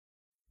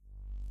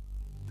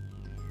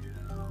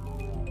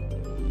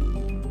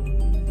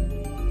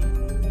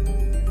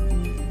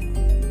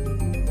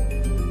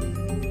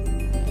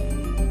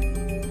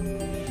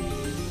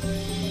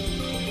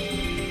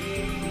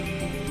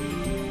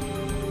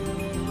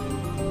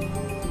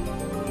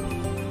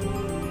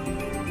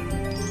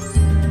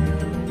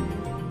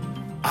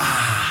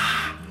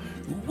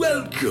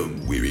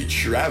Welcome, weary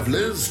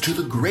travelers, to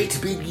the great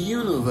big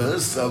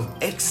universe of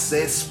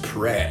Excess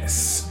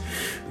Press.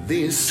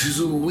 This is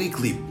a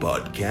weekly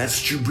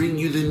podcast to bring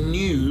you the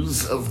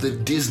news of the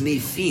Disney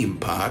theme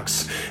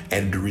parks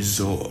and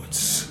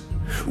resorts.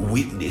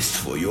 Witness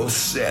for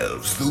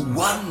yourselves the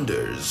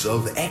wonders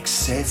of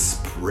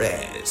Excess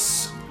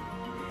Press.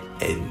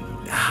 And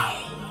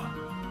now,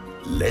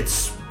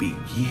 let's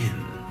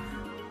begin.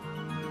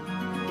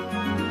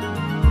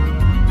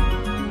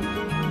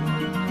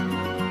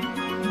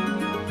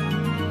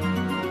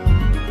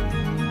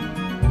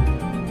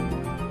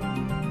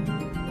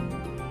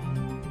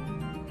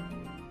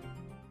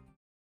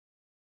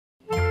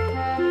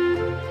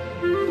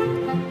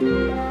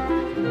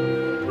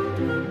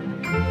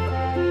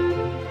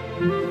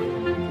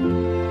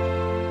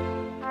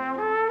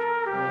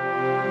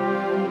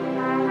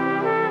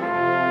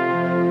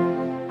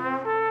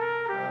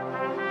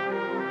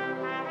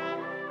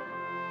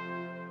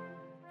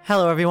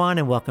 Hello everyone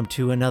and welcome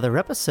to another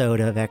episode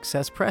of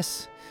Excess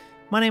Press.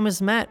 My name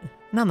is Matt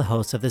and I'm the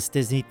host of this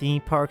Disney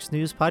Theme Parks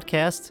News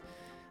Podcast.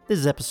 This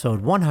is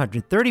episode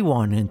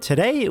 131 and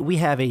today we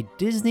have a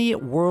Disney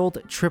World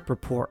Trip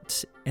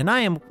Report. And I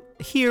am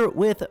here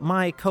with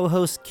my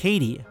co-host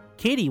Katie.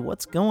 Katie,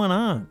 what's going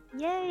on?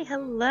 Yay,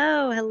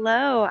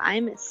 hello.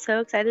 I'm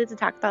so excited to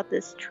talk about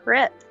this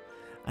trip.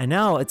 I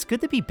know, it's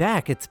good to be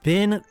back. It's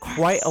been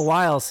quite a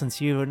while since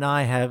you and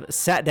I have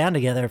sat down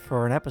together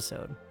for an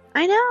episode.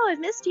 I know, I've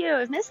missed you.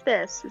 I've missed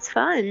this. It's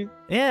fun.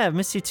 Yeah, I've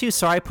missed you too.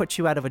 Sorry I put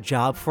you out of a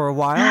job for a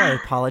while. I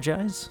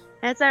apologize.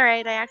 That's all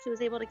right. I actually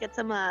was able to get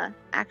some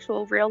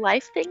actual real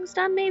life things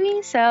done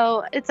maybe,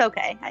 so it's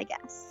okay, I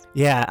guess.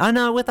 Yeah, I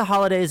know with the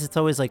holidays, it's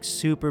always like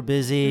super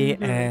busy.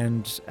 Mm-hmm.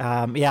 And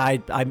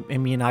I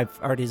mean, I've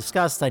already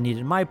discussed I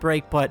needed my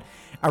break, but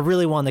I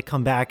really wanted to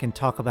come back and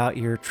talk about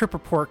your trip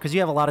report because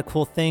you have a lot of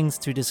cool things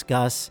to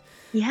discuss.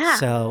 Yeah.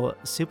 So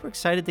super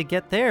excited to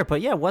get there.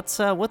 But yeah, what's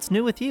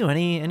new with you?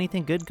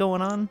 Anything good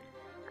going on?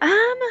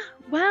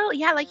 Well,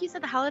 yeah, like you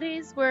said, the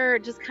holidays were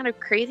just kind of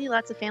crazy,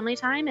 lots of family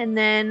time. And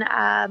then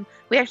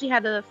we actually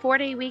had a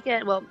 4-day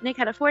weekend. Well, Nick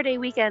had a 4-day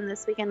weekend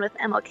this weekend with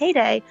MLK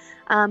Day.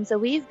 So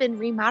we've been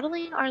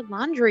remodeling our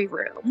laundry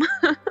room.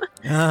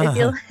 I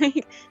feel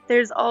like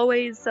there's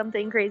always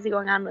something crazy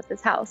going on with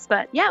this house.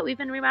 But yeah, we've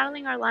been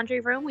remodeling our laundry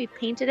room. We've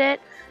painted it.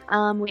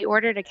 We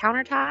ordered a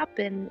countertop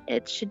and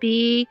it should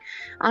be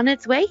on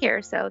its way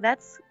here. So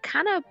that's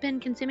kind of been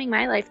consuming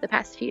my life the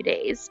past few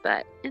days.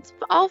 But it's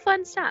all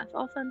fun stuff.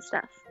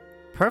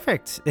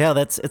 Perfect. Yeah,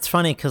 it's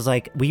funny because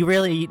like we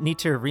really need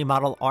to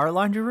remodel our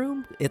laundry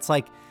room. It's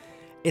like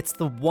it's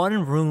the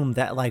one room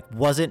that like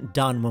wasn't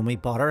done when we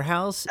bought our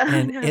house,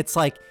 and it's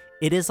like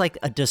it is like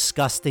a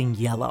disgusting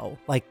yellow.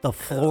 Like the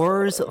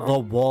floors, the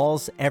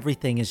walls,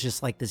 everything is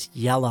just like this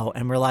yellow,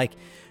 and we're like,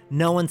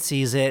 no one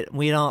sees it.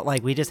 We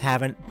just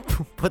haven't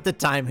put the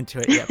time into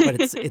it yet, but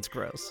it's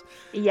gross.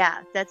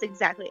 Yeah, that's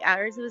exactly.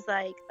 Ours was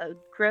like a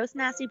gross,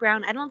 nasty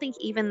brown. I don't think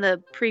even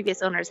the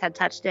previous owners had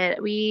touched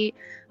it. We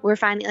were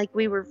finding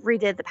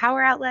redid the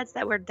power outlets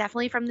that were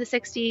definitely from the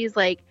 60s,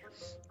 like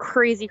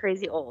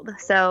crazy old.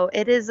 So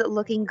it is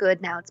looking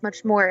good now. It's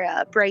much more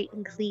bright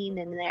and clean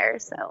in there.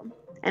 So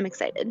I'm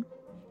excited.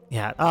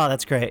 Yeah. Oh,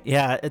 that's great.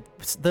 Yeah.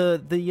 It's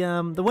the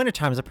winter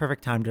time is a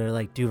perfect time to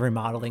like do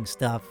remodeling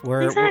stuff.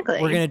 We're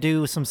going to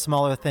do some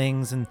smaller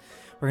things, and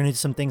we're going to do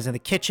some things in the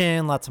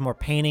kitchen, lots of more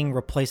painting,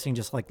 replacing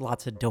just like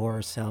lots of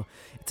doors. So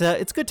it's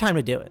a good time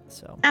to do it.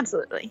 So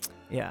absolutely.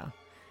 Yeah.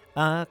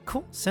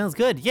 Cool. Sounds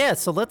good. Yeah.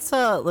 So let's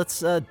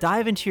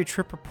dive into your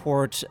trip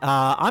report.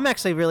 I'm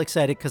actually really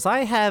excited because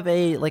I have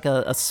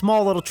a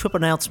small little trip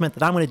announcement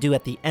that I'm going to do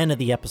at the end of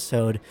the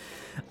episode.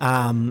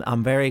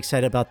 I'm very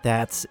excited about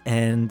that.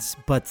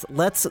 But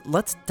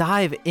let's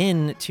dive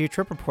into your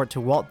trip report to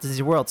Walt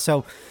Disney World.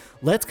 So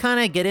let's kind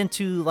of get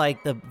into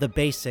like the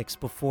basics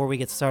before we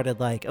get started.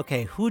 Like,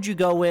 okay, who'd you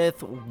go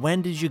with?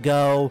 When did you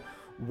go?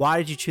 Why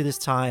did you choose this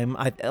time?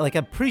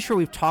 I'm pretty sure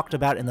we've talked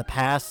about it in the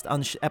past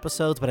on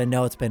episodes, but I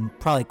know it's been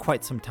probably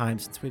quite some time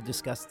since we've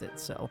discussed it.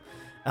 So,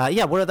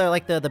 what are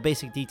the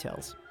basic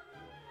details?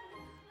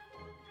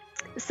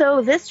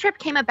 So this trip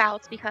came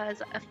about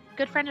because a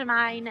good friend of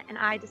mine and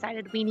I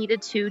decided we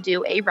needed to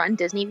do a Run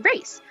Disney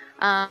race.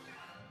 Time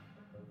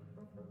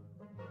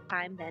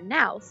then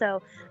now.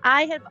 So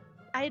I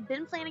had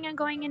been planning on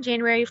going in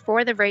January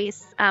for the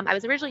race. I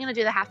was originally going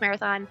to do the half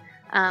marathon.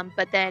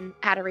 But then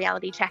had a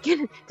reality check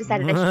and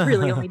decided I should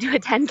really only do a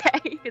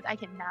 10K because I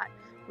cannot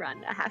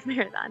run a half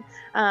marathon.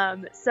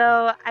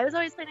 So I was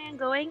always planning on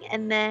going,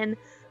 and then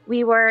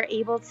we were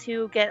able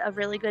to get a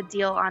really good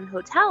deal on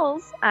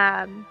hotels.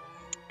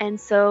 And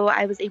so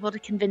I was able to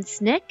convince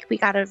Nick. We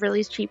got a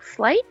really cheap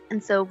flight,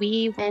 and so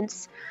we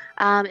went.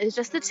 It was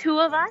just the two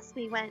of us.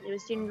 We went. It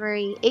was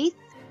January 8th.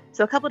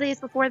 So a couple days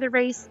before the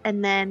race,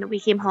 and then we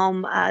came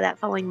home that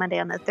following Monday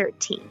on the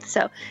 13th.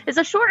 So it's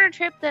a shorter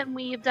trip than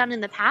we've done in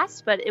the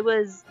past, but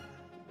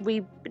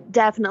we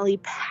definitely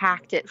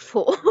packed it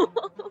full.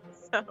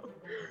 So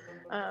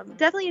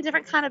definitely a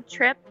different kind of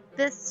trip.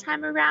 this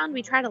time around.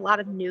 We tried a lot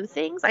of new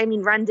things. I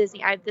mean, Run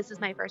Disney, this was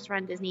my first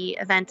Run Disney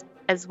event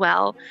as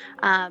well.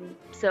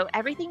 So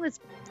everything was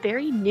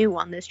very new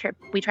on this trip.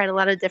 We tried a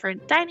lot of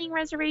different dining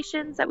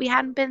reservations that we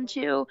hadn't been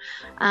to.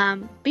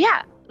 But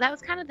yeah, that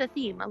was kind of the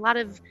theme. A lot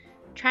of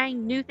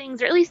trying new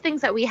things, or at least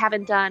things that we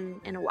haven't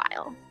done in a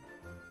while.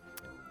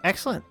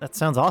 Excellent. That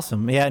sounds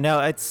awesome. Yeah, no,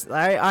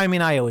 I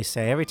mean, I always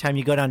say every time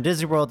you go down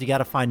Disney World, you got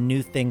to find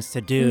new things to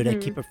do to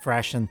keep it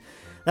fresh. And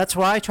that's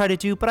what I try to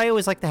do. But I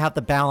always like to have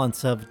the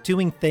balance of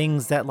doing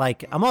things that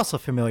like I'm also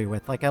familiar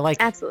with. Like I like,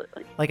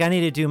 absolutely. Like I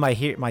need to do my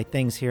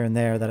things here and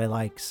there that I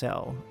like.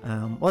 So,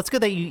 well, it's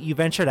good that you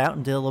ventured out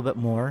and did a little bit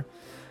more.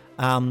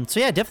 So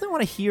yeah, I definitely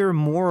want to hear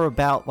more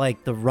about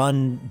like the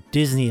Run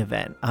Disney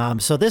event.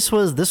 So this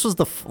was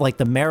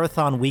the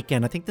marathon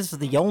weekend. I think this is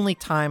the only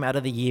time out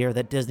of the year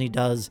that Disney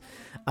does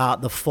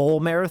the full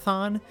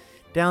marathon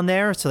down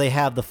there. So they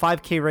have the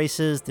 5K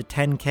races, the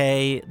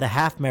 10K, the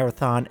half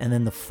marathon, and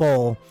then the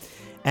full.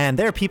 And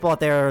there are people out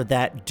there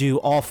that do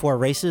all 4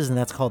 races, and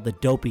that's called the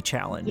Dopey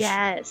Challenge.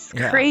 Yes,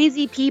 yeah.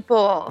 Crazy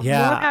people.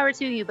 Yeah. More power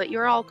to you, but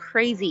you're all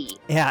crazy.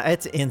 Yeah,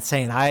 it's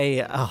insane.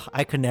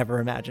 I could never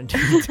imagine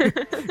doing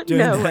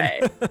no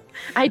that. way.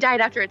 I died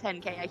after a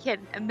 10K. I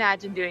can't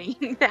imagine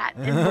doing that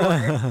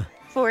in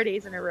 4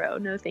 days in a row.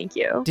 No, thank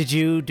you. Did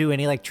you do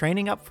any like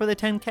training up for the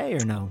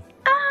 10K or no?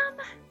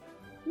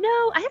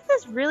 No, I have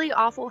this really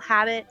awful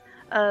habit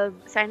of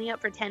signing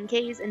up for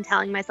 10Ks and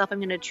telling myself I'm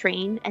going to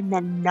train and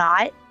then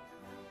not.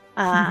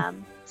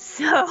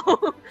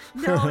 So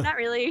no, not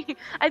really.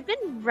 I've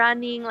been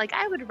running, like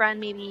I would run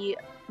maybe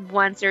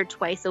once or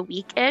twice a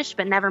week-ish,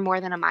 but never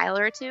more than a mile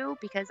or two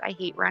because I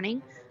hate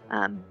running,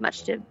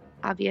 much to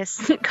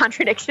obvious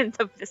contradictions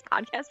of this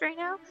podcast right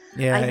now.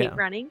 Yeah, I hate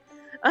running.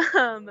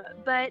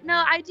 But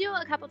no, I do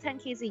a couple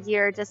 10Ks a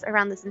year just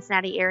around the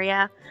Cincinnati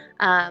area.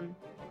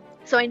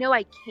 So I know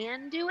I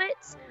can do it.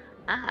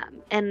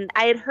 And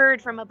I had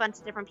heard from a bunch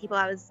of different people.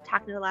 I was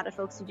talking to a lot of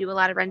folks who do a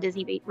lot of Run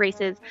Disney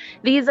races.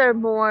 These are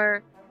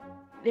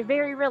they're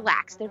very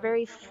relaxed. They're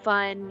very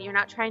fun. You're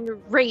not trying to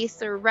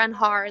race or run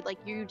hard. Like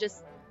you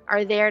just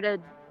are there to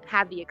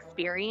have the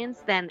experience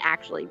than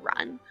actually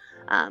run.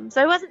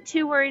 So I wasn't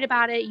too worried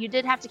about it. You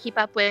did have to keep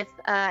up with,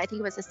 I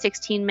think it was a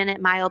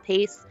 16-minute mile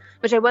pace,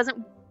 which I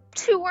wasn't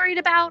too worried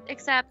about,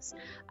 except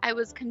I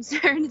was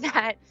concerned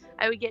that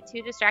I would get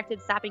too distracted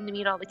stopping to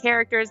meet all the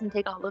characters and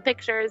take all the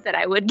pictures that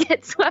I would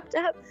get swept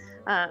up.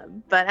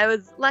 But I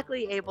was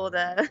luckily able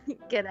to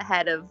get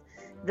ahead of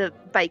the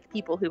bike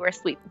people who were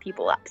sweeping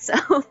people up. So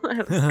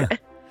it was good.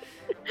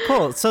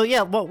 Cool. So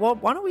yeah, well,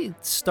 why don't we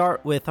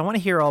start with, I want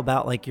to hear all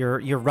about like your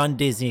Run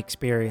Disney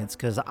experience.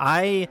 Cause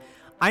I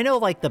know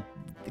like the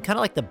kind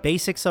of like the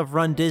basics of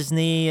Run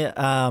Disney.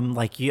 I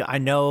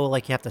know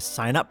like you have to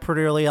sign up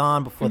pretty early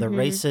on before the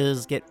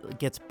races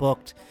gets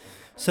booked.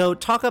 So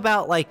talk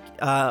about like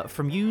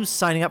from you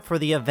signing up for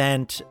the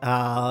event,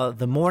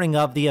 the morning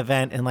of the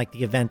event, and like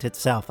the event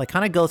itself. Like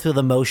kind of go through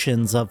the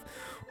motions of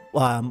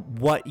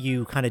what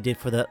you kind of did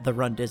for the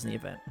Run Disney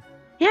event.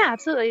 Yeah,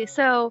 absolutely.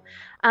 So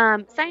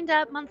signed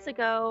up months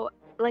ago.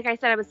 Like I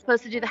said, I was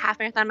supposed to do the half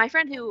marathon. My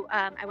friend who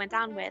I went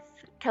down with,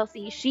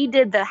 Kelsey, she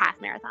did the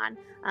half marathon,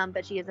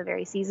 but she is a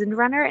very seasoned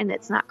runner and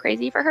it's not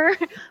crazy for her,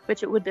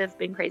 which it would have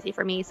been crazy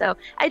for me. So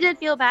I did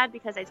feel bad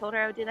because I told her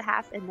I would do the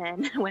half, and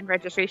then when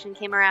registration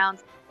came around,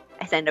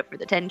 I signed up for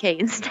the 10K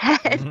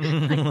instead.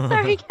 Like,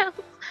 sorry,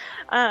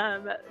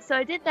 Kels. So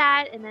I did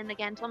that, and then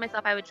again told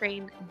myself I would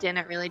train.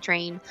 Didn't really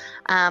train,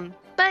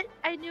 but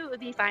I knew it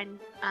would be fine.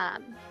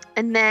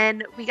 And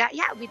then we got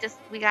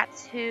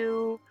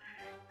to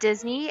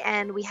Disney,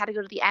 and we had to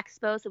go to the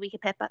expo so we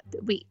could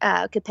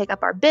pick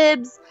up our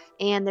bibs,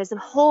 and there's a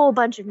whole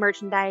bunch of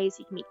merchandise.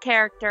 You can meet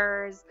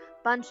characters,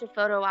 bunch of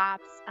photo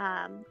ops,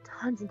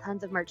 tons and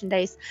tons of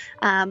merchandise,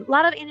 a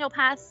lot of annual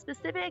pass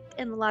specific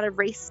and a lot of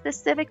race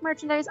specific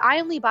merchandise. I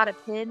only bought a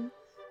pin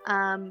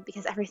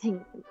because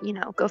everything,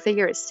 go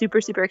figure, is super,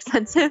 super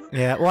expensive.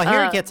 Yeah, well, I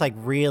hear it gets like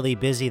really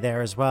busy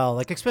there as well,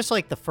 like especially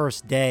like the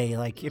first day,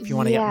 like if you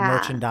want to get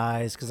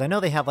merchandise, because I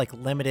know they have like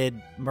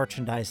limited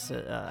merchandise,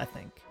 I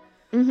think.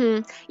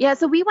 Yeah,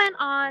 so we went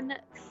on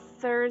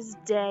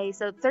Thursday.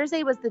 So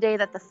Thursday was the day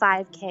that the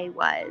 5K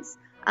was.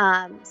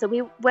 So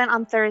we went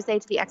on Thursday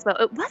to the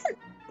expo. It wasn't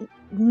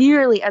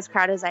nearly as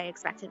crowded as I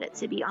expected it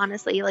to be,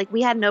 honestly. Like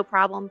we had no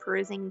problem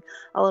perusing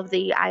all of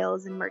the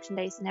aisles and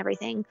merchandise and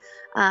everything,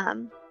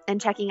 and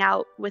checking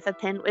out with a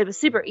pin. It was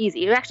super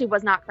easy. It actually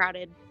was not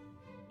crowded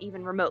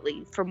even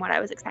remotely from what I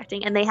was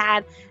expecting. And it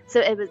was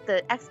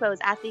the expo was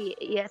at the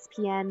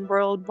ESPN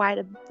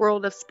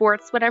World of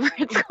Sports, whatever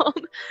it's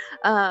called.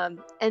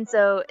 And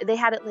so they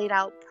had it laid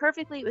out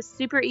perfectly. It was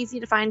super easy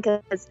to find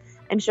because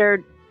I'm sure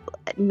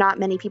not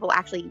many people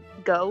actually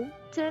go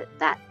to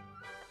that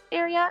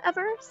area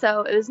ever.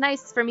 So it was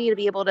nice for me to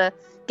be able to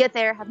get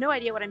there, have no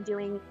idea what I'm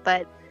doing,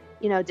 but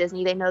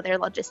Disney, they know their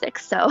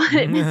logistics, so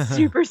it was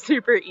super,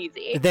 super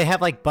easy. Did they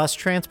have like bus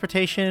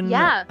transportation?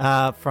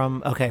 Yeah.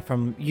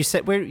 From you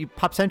said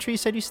Pop Century you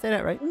said you stayed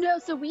at, right? No,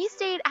 so we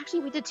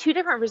did 2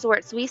 different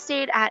resorts. We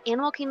stayed at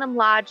Animal Kingdom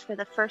Lodge for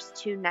the first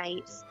 2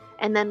 nights,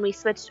 and then we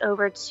switched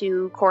over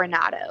to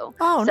Coronado.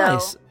 Oh, So,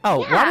 nice. Oh,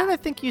 why yeah. did I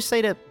think you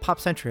say to Pop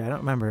Century? I don't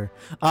remember.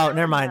 Oh,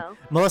 never mind. know.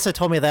 Melissa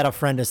told me that a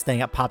friend is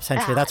staying at Pop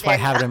Century. Ah, That's why I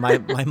there have you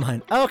it in my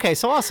mind. Oh, okay,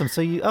 so awesome.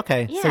 So you so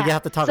you Yeah.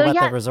 have to talk So, about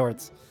yeah. the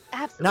resorts.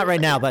 Absolutely. Not right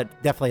now,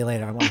 but definitely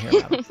later. I want to hear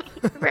about it.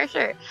 For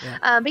sure.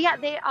 Yeah. But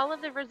yeah, all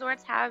of the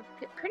resorts have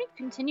pretty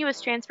continuous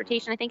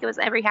transportation. I think it was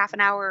every half an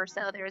hour or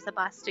so there was a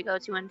bus to go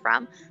to and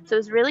from. So it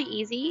was really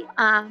easy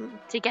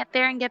to get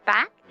there and get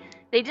back.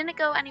 They didn't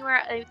go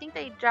anywhere. I think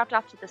they dropped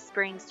off to the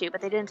Springs too,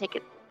 but they didn't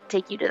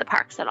take you to the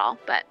parks at all.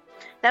 But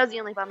that was the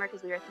only bummer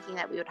because we were thinking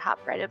that we would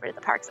hop right over to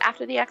the parks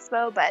after the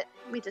expo, but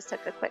we just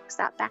took a quick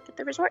stop back at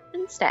the resort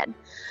instead.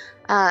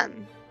 But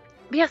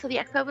yeah, so the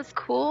expo was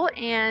cool,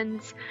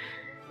 and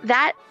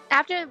that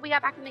after we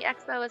got back from the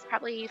expo, it was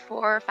probably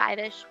 4 or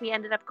 5ish. We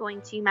ended up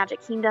going to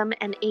Magic Kingdom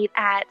and ate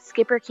at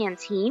Skipper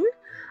Canteen.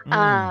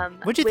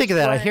 What'd you think which of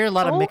that? I was- hear a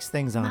lot of oh mixed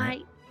things on my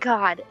it.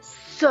 God,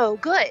 so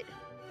good.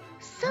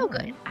 So All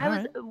good. right, I all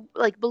was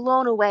like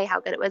blown away how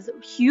good it was.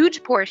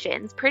 Huge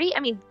portions,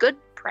 good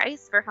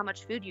price for how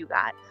much food you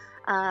got.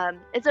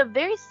 It's a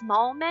very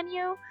small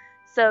menu,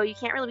 so you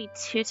can't really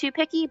be too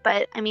picky,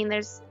 but I mean,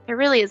 there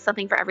really is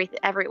something for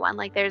everyone.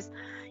 Like there's,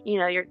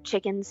 your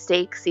chicken,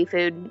 steak,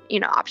 seafood,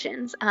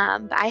 options.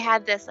 But I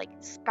had this like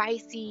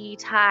spicy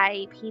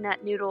Thai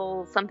peanut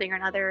noodle something or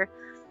another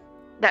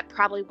that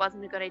probably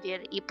wasn't a good idea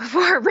to eat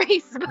before a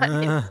race, but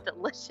it's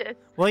delicious.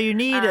 Well, you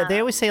need. They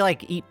always say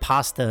like eat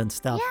pasta and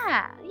stuff.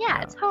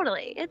 Yeah,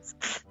 totally. It's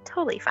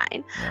totally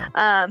fine.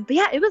 Yeah. But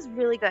yeah, it was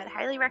really good.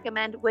 Highly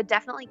recommend. Would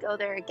definitely go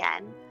there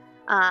again.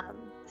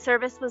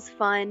 Service was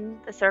fun.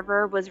 The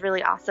server was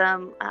really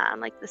awesome.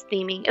 Like the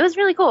theming, it was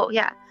really cool.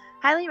 Yeah,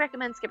 highly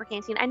recommend Skipper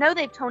Canteen. I know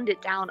they've toned it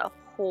down a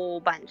whole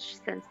bunch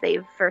since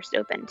they've first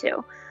opened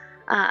too.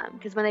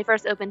 Because when they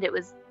first opened, it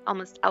was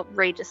almost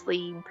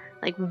outrageously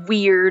like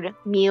weird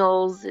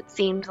meals. It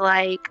seemed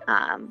like.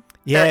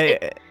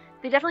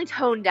 They definitely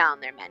toned down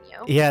their menu.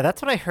 Yeah,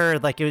 that's what I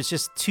heard. Like it was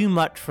just too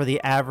much for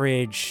the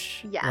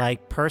average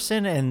like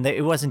person, and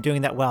it wasn't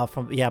doing that well.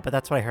 But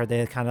that's what I heard.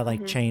 They kind of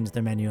like changed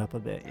their menu up a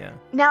bit. Yeah.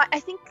 Now I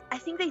think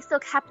they still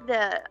kept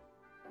their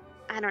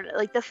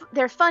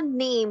fun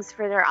names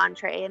for their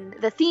entree, and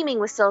the theming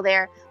was still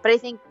there. But I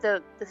think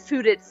the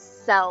food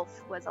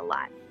itself was a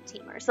lot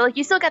tamer. So like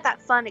you still get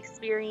that fun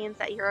experience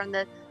that you're on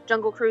the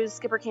Jungle Cruise,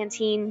 Skipper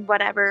Canteen,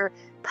 whatever,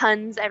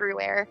 puns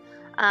everywhere.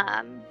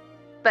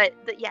 But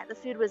the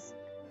food was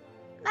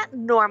not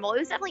normal. It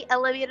was definitely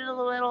elevated a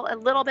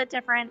little bit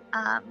different.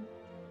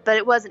 But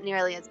it wasn't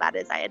nearly as bad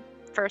as I had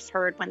first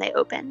heard when they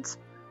opened.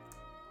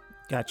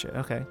 Gotcha.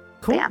 Okay.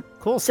 Cool. Yeah.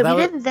 Cool. So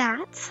we did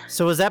that.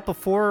 So was that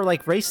before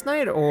like race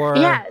night or?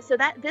 Yeah. So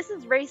this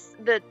is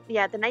the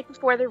night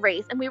before the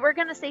race, and we were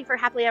gonna stay for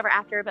Happily Ever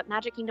After, but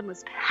Magic Kingdom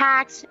was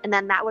packed, and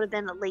then that would have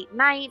been a late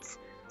night.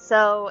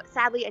 So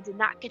sadly, I did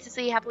not get to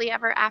see Happily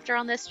Ever After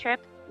on this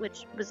trip,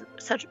 which was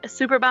such a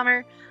super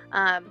bummer.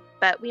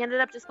 But we ended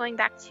up just going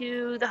back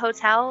to the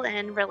hotel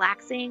and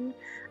relaxing.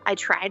 I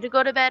tried to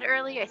go to bed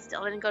early. I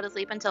still didn't go to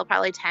sleep until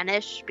probably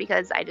 10ish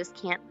because I just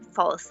can't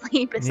fall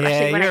asleep,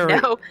 especially when I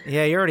know.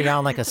 Yeah, you're already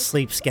on like a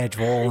sleep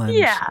schedule. And,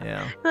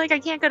 yeah. Like I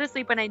can't go to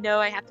sleep when I know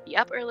I have to be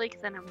up early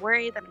because then I'm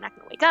worried that I'm not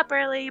going to wake up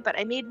early. But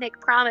I made Nick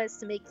promise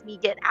to make me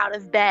get out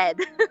of bed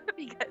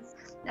because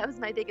that was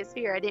my biggest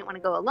fear. I didn't want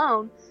to go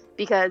alone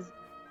because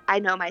I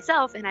know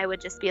myself, and I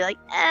would just be like,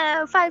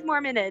 5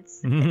 more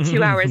minutes,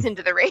 2 hours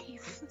into the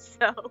race.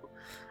 So,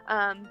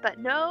 but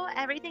no,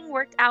 everything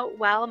worked out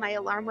well. My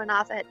alarm went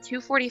off at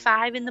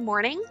 2:45 in the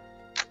morning.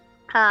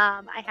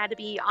 I had to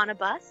be on a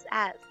bus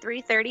at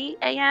 3:30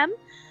 a.m.,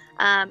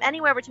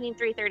 anywhere between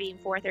 3:30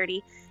 and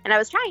 4:30. And I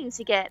was trying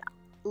to get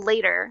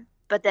later,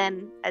 but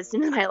then as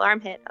soon as my alarm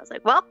hit, I was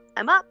like, well,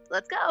 I'm up.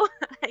 Let's go.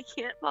 I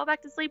can't fall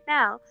back to sleep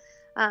now.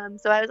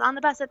 So I was on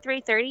the bus at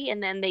 3:30,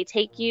 and then they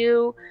take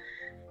you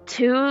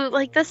to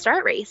like the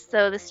start race.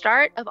 So the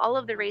start of all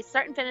of the race,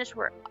 start and finish,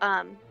 were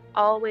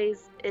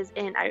always is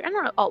in, I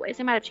don't know, always,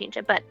 they might have changed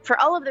it, but for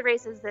all of the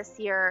races this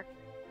year,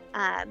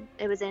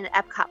 it was in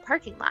Epcot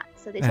parking lot.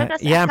 So they took us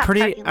to Epcot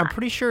parking lot. I'm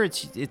pretty sure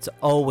it's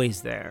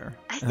always there.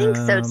 I think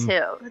so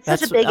too. It's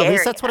such a big area. At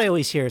least that's what I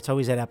always hear. It's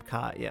always at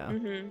Epcot. Yeah.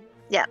 Mm-hmm.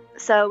 Yeah.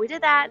 So we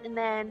did that, and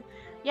then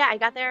I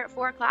got there at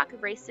 4:00. The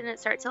race didn't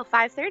start till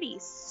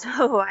 5:30.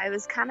 So I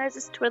was kind of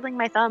just twiddling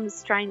my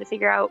thumbs trying to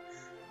figure out,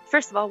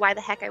 first of all, why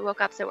the heck I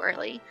woke up so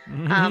early,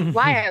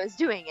 why I was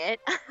doing it.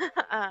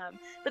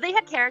 But they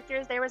had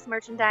characters, there was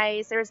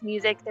merchandise, there was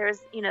music, there was,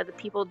 the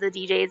people, the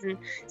DJs and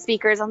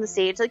speakers on the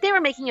stage. Like, they were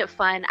making it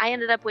fun. I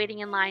ended up waiting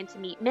in line to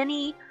meet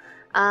Minnie.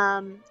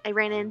 I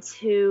ran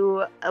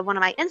into one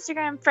of my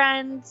Instagram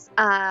friends.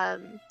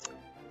 And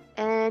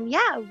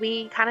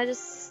we kind of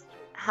just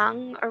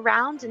hung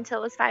around until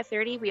it was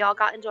 5:30. We all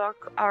got into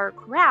our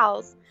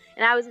corrals.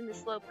 And I was in the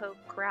Slowpoke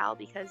corral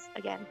because,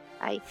 again,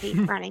 I hate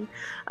running.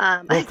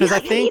 I feel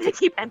like I need to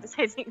keep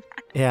emphasizing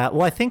that. Yeah,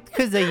 well, I think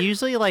because they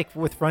usually, like,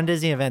 with Run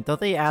Disney event,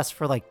 don't they ask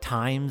for, like,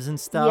 times and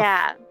stuff?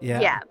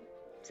 Yeah.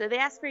 So they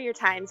ask for your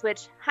times,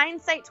 which,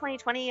 hindsight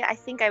 2020, I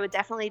think I would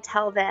definitely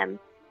tell them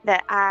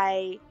that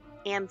I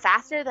am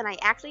faster than I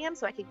actually am,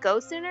 so I could go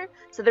sooner.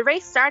 So the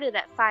race started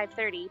at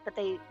 5:30, but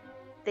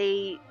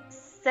they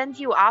send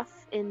you off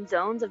in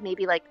zones of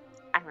maybe like,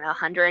 I don't know,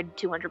 100,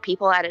 200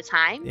 people at a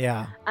time.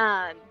 Yeah.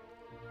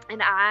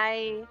 And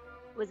I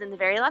was in the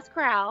very last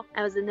corral.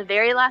 I was in the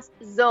very last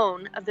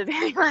zone of the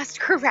very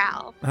last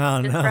corral.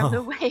 Oh, just no. from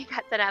the way it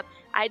got set up.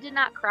 I did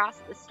not cross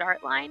the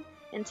start line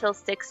until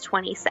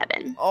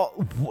 6:27.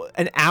 Oh,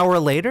 an hour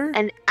later?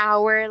 An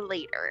hour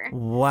later.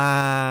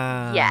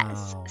 Wow.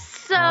 Yes.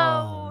 So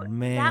Oh,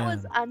 man. that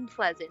was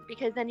unpleasant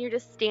because then you're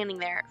just standing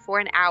there for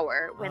an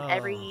hour when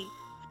every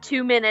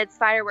 2 minutes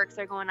fireworks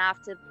are going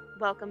off to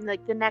welcome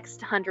like the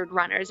next 100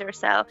 runners or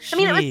so. I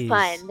mean, it was Jeez.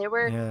 fun. There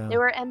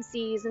were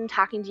MCs and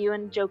talking to you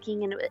and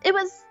joking, and it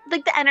was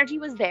like the energy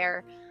was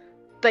there.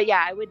 But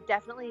yeah, I will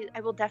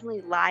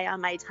definitely lie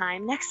on my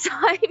time next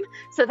time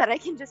so that I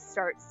can just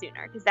start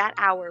sooner, because that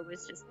hour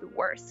was just the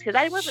worst, because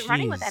I wasn't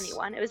running with Jeez.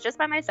 anyone. It was just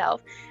by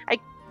myself. I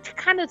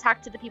kind of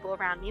talked to the people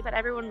around me, but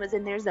everyone was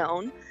in their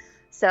zone.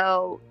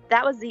 So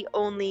that was the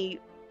only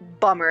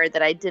bummer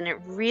that I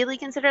didn't really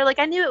consider. Like,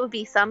 I knew it would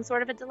be some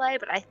sort of a delay,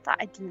 but I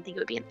didn't think it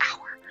would be an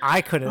hour.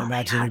 I couldn't Oh my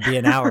imagine God. it'd be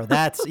an hour.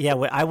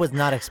 I was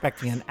not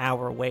expecting an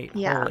hour wait.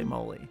 Yeah. Holy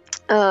moly.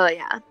 Oh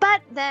yeah.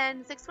 But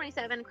then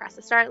 6:27, crossed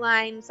the start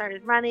line,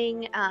 started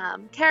running,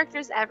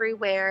 characters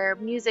everywhere,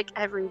 music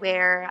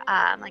everywhere,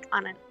 like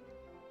on a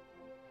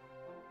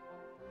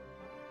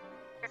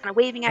kind of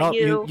waving at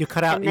you. You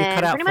cut out. And You then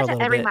cut out pretty for a much at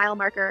little every bit. mile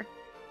marker.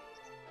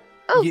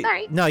 Oh,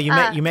 sorry. No, you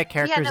met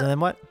characters no. and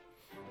then what?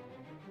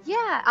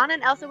 Yeah, Anna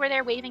and Elsa were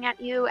there waving at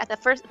you at the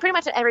first, pretty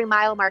much at every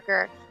mile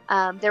marker.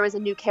 There was a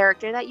new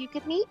character that you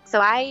could meet. So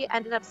I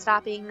ended up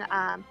stopping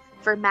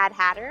for Mad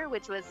Hatter,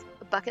 which was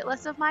a bucket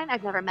list of mine.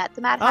 I've never met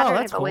the Mad Hatter.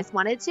 that's I've always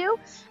wanted to.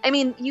 I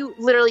mean, you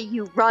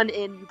run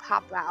in, you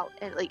pop out,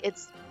 and like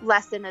it's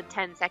less than a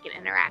 10-second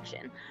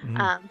interaction.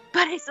 Mhm.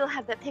 But I still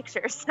have that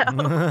picture, so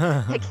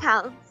it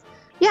counts.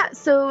 Yeah,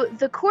 so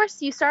the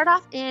course, you start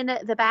off in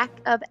the back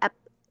of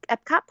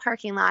Epcot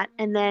parking lot,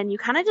 and then you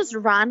kind of just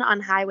run on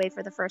highway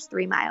for the first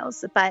 3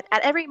 miles. But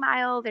at every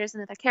mile, there's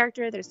another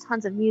character. There's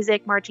tons of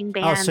music, marching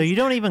bands. Oh, so you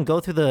don't even go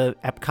through the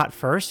Epcot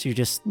first? You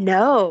just...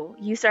 No,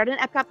 you start in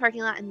Epcot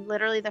parking lot, and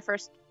literally the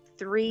first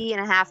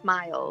 3.5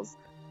 miles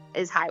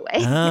is highway.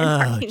 and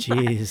Oh, parking lot.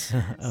 jeez.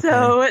 Okay.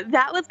 So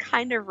that was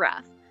kind of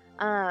rough.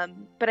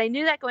 But I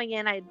knew that going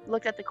in. I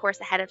looked at the course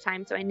ahead of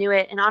time, so I knew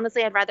it. And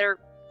honestly, I'd rather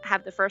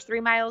have the first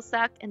 3 miles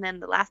suck and then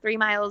the last 3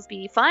 miles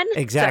be fun.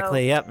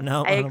 Exactly. Yep.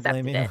 No, I I don't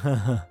blame you.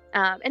 accepted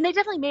And they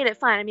definitely made it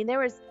fun. I mean, there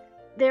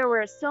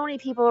were so many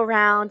people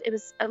around. It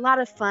was a lot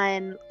of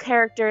fun,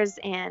 characters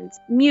and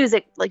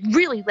music, like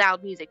really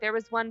loud music. There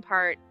was one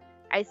part,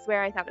 I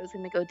swear I thought it was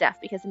going to go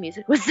deaf because the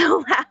music was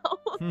so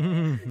loud.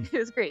 It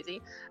was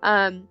crazy.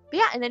 But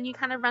yeah, and then you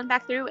kind of run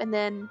back through, and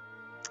then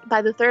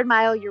by the 3rd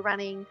mile, you're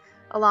running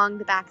along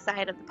the back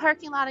side of the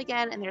parking lot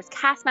again, and there's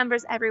cast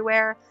members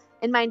everywhere.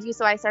 And mind you,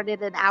 so I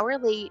started an hour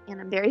late,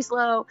 and I'm very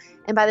slow.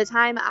 And by the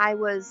time I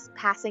was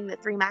passing the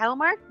 3 mile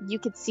mark, you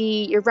could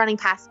see you're running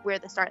past where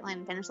the start line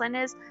and finish line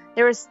is.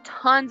 There was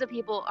tons of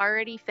people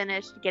already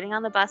finished getting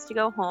on the bus to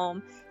go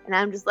home. And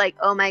I'm just like,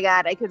 oh my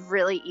God, I could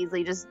really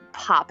easily just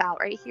pop out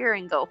right here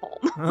and go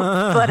home.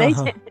 But I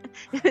didn't.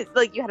 It was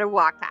like you had to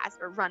walk past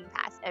or run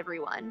past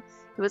everyone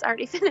who was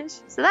already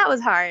finished. So that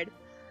was hard.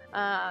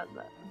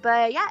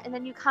 But yeah, and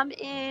then you come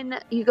in,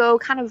 you go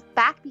kind of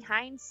back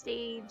behind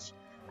stage,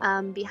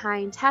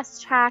 behind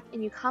Test Track,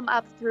 and you come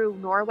up through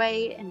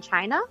Norway and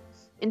China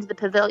into the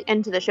pavilion,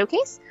 into the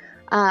showcase.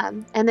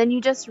 And then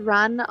you just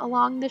run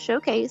along the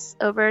showcase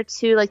over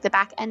to like the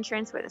back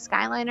entrance where the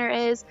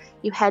Skyliner is.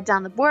 You head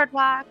down the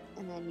boardwalk,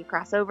 and then you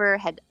cross over,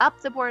 head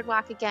up the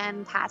boardwalk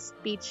again, past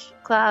Beach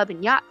Club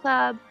and Yacht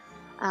Club.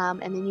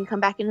 And then you come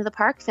back into the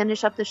park,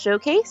 finish up the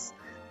showcase,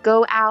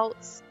 go out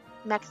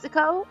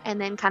Mexico, and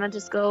then kind of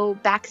just go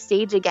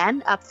backstage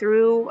again up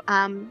through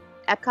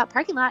Epcot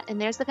parking lot,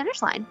 and there's the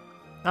finish line.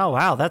 Oh,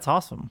 wow. That's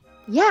awesome.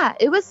 Yeah,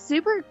 it was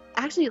super,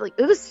 actually, like,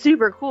 it was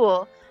super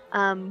cool.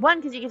 One,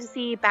 because you get to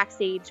see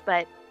backstage,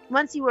 but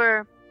once you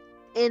were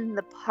in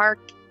the park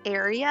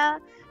area,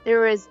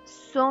 there was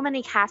so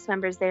many cast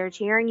members there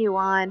cheering you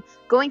on.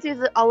 Going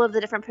through all of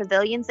the different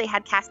pavilions, they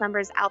had cast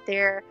members out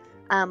there,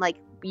 like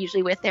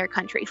usually with their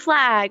country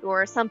flag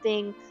or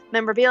something,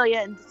 memorabilia,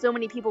 and so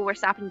many people were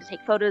stopping to take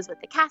photos with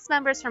the cast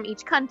members from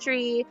each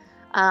country.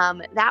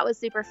 That was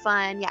super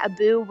fun. Yeah,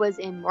 Abu was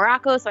in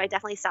Morocco, so I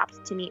definitely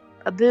stopped to meet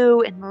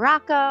Abu in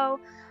Morocco.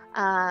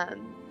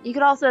 You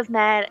could also have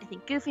met, I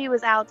think Goofy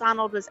was out,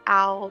 Donald was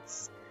out.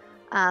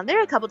 There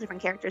were a couple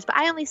different characters, but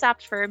I only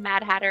stopped for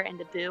Mad Hatter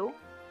and Abu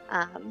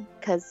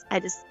because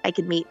I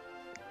could meet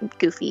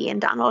Goofy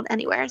and Donald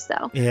anywhere,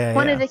 so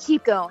wanted to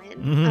keep going.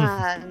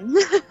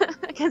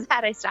 Because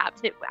had I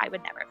stopped, I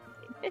would never have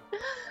completed.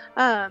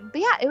 But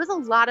yeah, it was a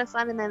lot of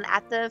fun. And then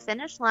at the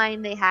finish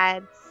line,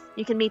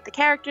 you can meet the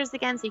characters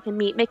again, so you can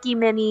meet Mickey,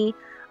 Minnie.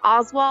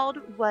 Oswald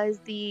was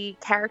the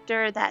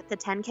character that the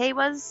 10K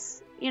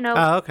was,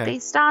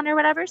 based on or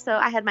whatever. So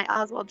I had my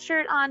Oswald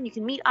shirt on. You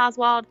can meet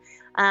Oswald.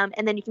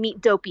 And then you can meet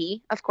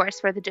Dopey, of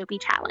course, for the Dopey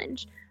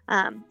challenge.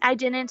 I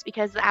didn't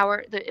because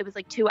it was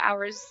like 2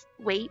 hours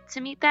wait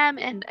to meet them,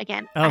 and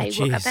again, Oh, I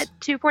woke up jeez. at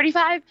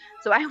 2:45,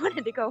 so I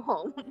wanted to go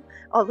home.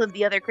 All of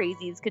the other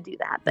crazies could do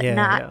that, but Yeah,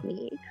 not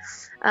me.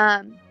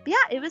 But yeah,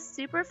 it was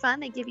super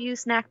fun. They give you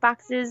snack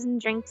boxes and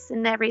drinks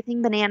and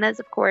everything, bananas,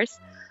 of course.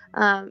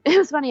 It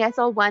was funny. I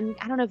saw one.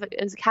 I don't know if it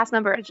was a cast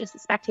member or just a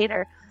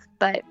spectator,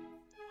 but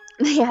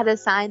they had a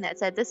sign that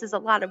said, "This is a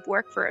lot of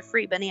work for a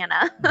free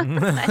banana."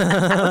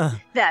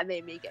 That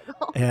made me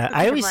giggle. Yeah,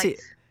 I'm like,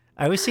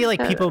 I always see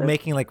like people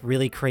making like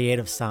really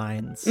creative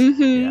signs.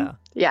 Mhm.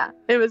 Yeah,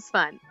 it was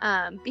fun.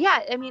 But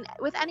yeah, I mean,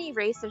 with any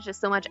race, there's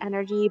just so much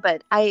energy,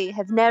 but I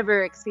have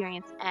never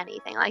experienced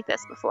anything like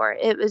this before.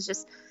 It was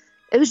just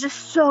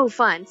so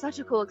fun, such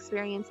a cool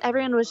experience.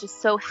 Everyone was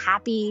just so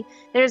happy.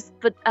 There's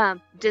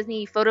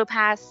Disney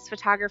PhotoPass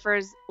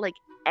photographers like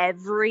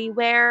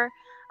everywhere.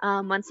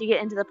 Once you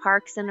get into the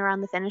parks and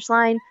around the finish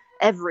line,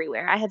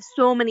 everywhere. I have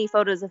so many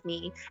photos of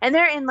me, and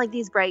they're in like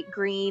these bright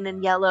green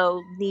and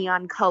yellow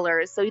neon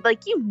colors. So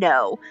like,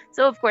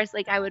 so of course,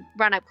 like I would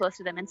run up close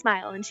to them and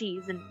smile and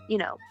cheese and,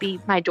 be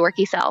my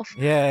dorky self.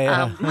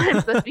 Yeah. When I'm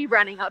supposed to be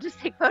running, I'll just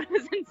take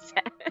photos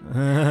instead.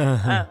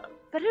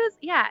 But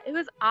it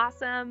was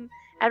awesome.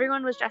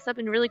 Everyone was dressed up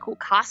in really cool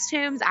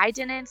costumes. I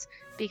didn't,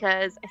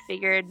 because I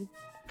figured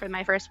for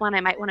my first one,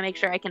 I might want to make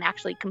sure I can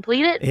actually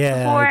complete it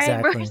before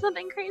I wear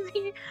something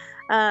crazy.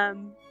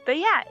 But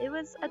yeah, it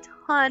was a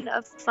ton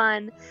of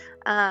fun.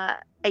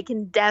 I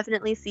can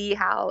definitely see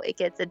how it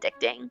gets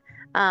addicting,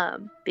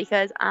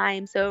 because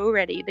I'm so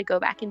ready to go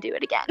back and do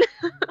it again.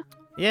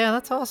 Yeah,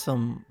 that's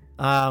awesome.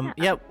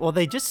 Yeah, well,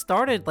 they just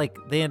started, like,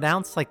 they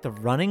announced, like, the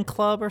running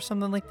club or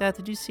something like that.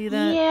 Did you see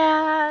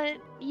that?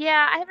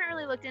 Yeah, I haven't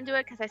really looked into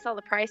it because I saw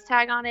the price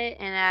tag on it,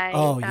 and I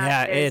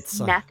thought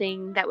it's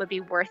nothing that would be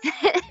worth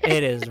it.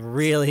 It is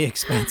really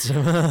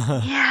expensive.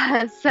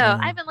 Yeah, so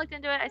I haven't looked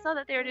into it. I saw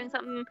that they were doing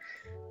something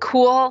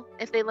cool.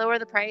 If they lower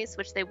the price,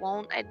 which they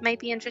won't, I might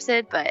be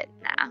interested, but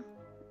nah,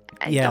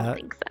 I don't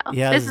think so.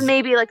 Yeah, this is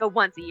maybe like a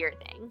once a year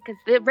thing, because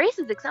the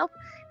races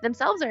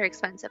themselves are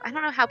expensive. I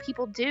don't know how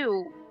people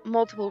do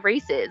multiple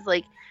races.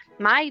 Like,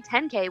 my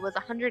 10K was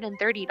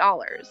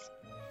 $130.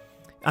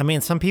 I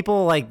mean, some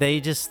people, like,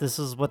 this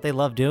is what they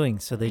love doing,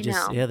 so they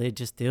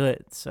just do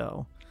it.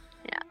 So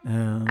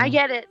yeah, I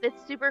get it.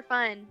 It's super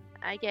fun.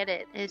 I get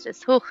it. It's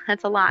just,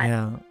 that's a lot.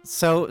 Yeah.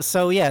 So it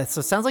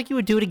sounds like you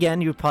would do it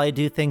again. You would probably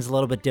do things a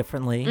little bit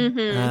differently.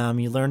 Mm-hmm.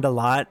 You learned a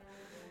lot.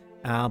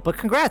 But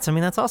congrats. I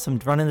mean, that's awesome.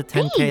 Running the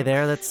 10K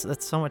there.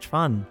 That's so much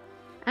fun.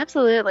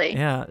 Absolutely.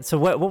 Yeah. So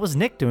what was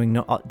Nick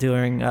doing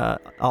during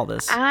all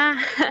this?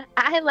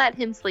 I let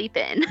him sleep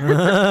in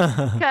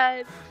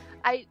because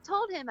I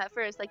told him at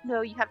first, like,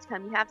 no, you have to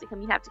come.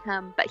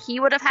 But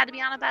he would have had to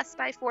be on a bus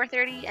by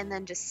 4:30 and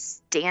then just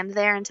stand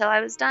there until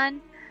I was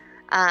done.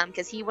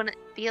 Because he wouldn't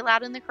be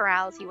allowed in the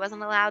corrals. He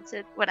wasn't allowed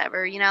to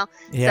whatever, Yeah.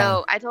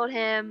 So I told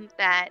him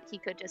that he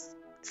could just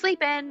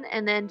sleep in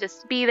and then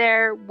just be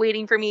there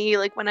waiting for me,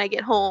 like, when I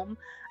get home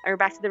or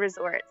back to the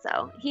resort.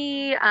 So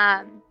he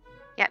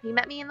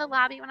met me in the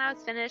lobby when I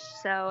was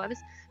finished. So I was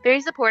very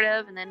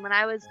supportive. And then when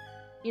I was,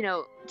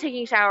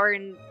 taking a shower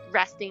and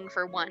resting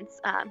for once,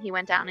 he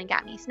went down and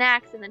got me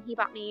snacks. And then he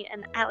bought me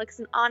an Alex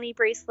and Ani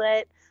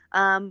bracelet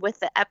with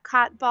the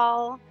Epcot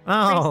ball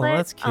bracelet.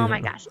 That's cute. Oh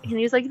my gosh. And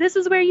he was like, "This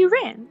is where you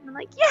ran." And I'm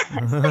like, "Yes,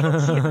 thank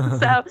you."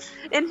 So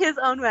in his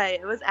own way,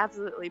 it was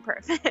absolutely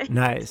perfect.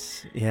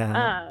 Nice.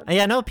 Yeah.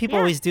 I know people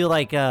always do,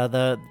 like,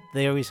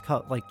 they always call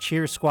it, like,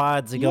 cheer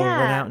squads. They go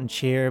run out and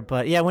cheer.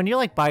 But yeah, when you're,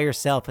 like, by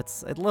yourself,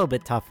 it's a little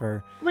bit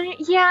tougher.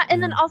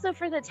 And then also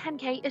for the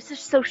 10K, it's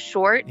just so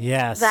short.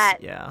 Yes. That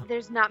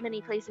there's not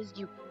many places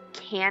you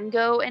can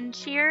go and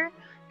cheer.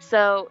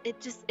 So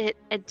it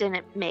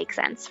didn't make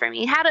sense for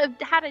me. Had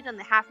I done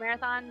the half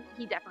marathon,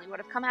 he definitely would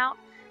have come out.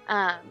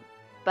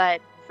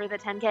 But for the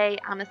 10K,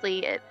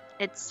 honestly,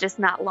 it's just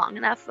not long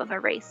enough of a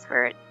race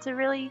for it to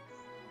really,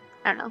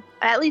 I don't know.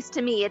 At least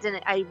to me, it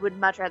didn't. I would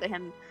much rather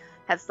him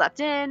have slept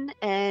in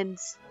and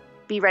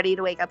be ready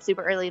to wake up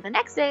super early the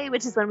next day,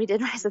 which is when we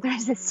did Rise of the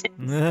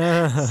Resistance.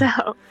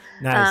 So,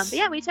 nice. But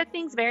yeah, we took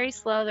things very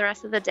slow the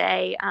rest of the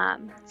day.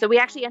 So we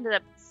actually ended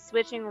up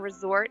switching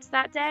resorts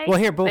that day. Well,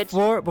 here,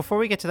 before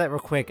we get to that real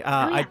quick,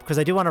 because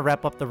I do want to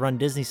wrap up the Run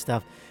Disney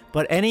stuff,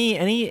 but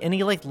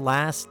any like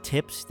last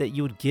tips that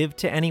you would give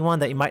to anyone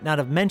that you might not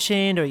have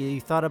mentioned or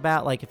you thought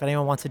about, like if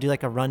anyone wants to do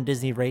like a Run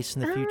Disney race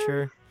in the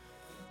future?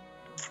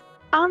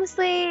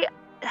 Honestly,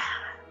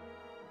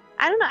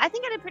 I don't know. I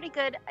think I did pretty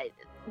good.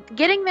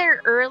 Getting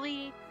there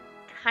early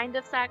kind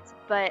of sucked,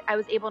 but I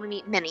was able to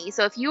meet Minnie.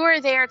 So if you are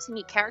there to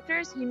meet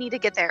characters, you need to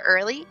get there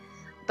early.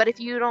 But if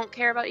you don't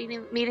care about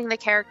meeting the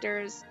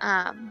characters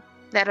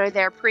that are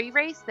there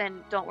pre-race,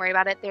 then don't worry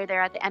about it. They're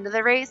there at the end of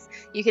the race.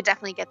 You could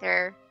definitely get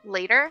there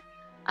later.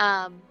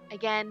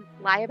 Again,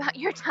 lie about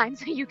your time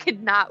so you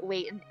could not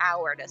wait an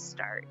hour to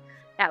start.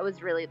 That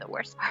was really the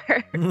worst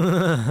part.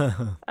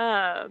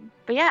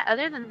 But yeah,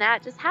 other than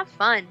that, just have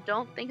fun.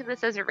 Don't think of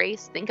this as a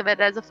race. Think of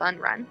it as a fun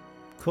run.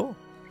 Cool.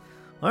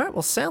 All right,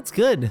 well, sounds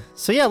good.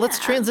 So yeah, let's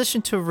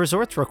transition to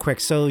resorts real quick.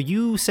 So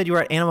you said you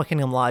were at Animal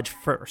Kingdom Lodge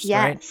first,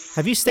 right?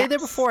 Have you stayed there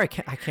before? I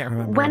can't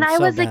remember. When I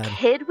was a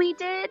kid, we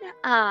did,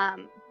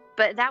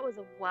 but that was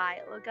a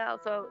while ago.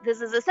 So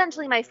this is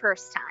essentially my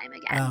first time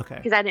again,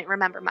 because I didn't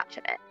remember much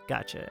of it.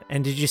 Gotcha.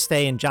 And did you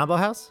stay in Jambo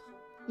House?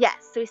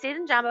 Yes, so we stayed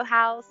in Jambo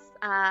House.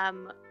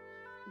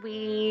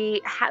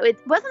 It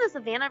wasn't a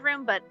Savannah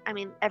room, but I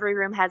mean, every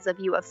room has a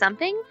view of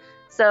something.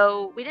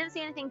 So we didn't see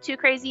anything too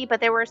crazy,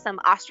 but there were some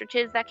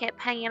ostriches that kept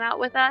hanging out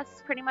with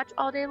us pretty much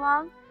all day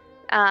long.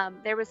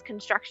 There was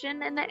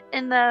construction in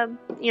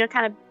the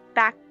kind of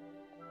back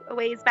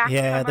ways back.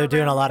 Yeah, they're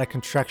doing a lot of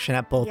construction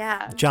at both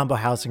Jambo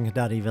House and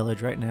Kidadi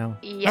Village right now.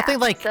 Yeah,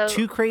 nothing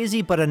too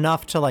crazy, but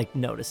enough to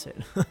notice it.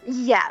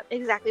 Yeah,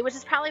 exactly. Which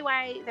is probably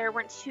why there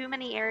weren't too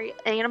many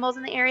animals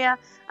in the area.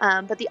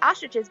 But the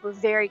ostriches were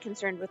very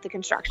concerned with the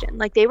construction.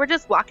 They were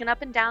just walking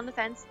up and down the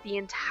fence the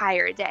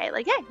entire day.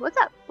 Hey, what's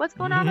up? What's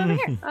going on over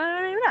here? I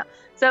don't even know.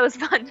 So it was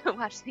fun to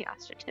watch the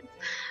ostriches.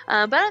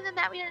 But other than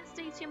that, we didn't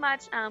stay too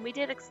much. We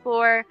did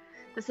explore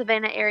the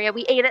Savannah area.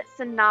 We ate at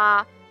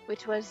Sanaa,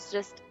 which was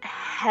just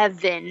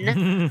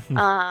heaven.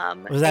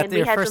 Was that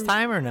your first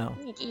time or no?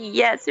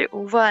 Yes, it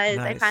was. Nice.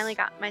 I finally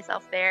got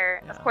myself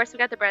there. Yeah. Of course, we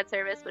got the bread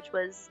service, which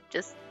was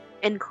just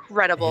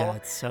incredible. Yeah,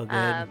 it's so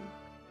good.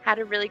 Had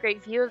a really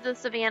great view of the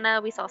savannah.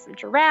 We saw some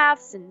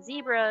giraffes and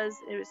zebras.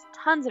 There was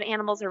tons of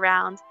animals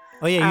around.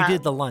 Oh yeah, you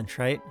did the lunch,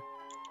 right?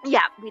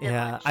 Yeah, we did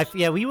lunch.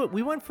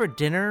 We went for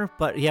dinner,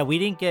 but we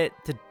didn't get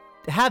to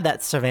have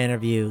that savannah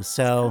view.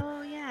 So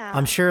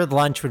I'm sure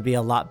lunch would be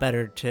a lot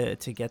better to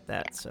get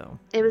that. Yeah. So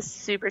it was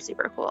super,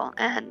 super cool.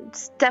 And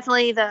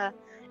definitely it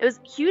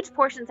was huge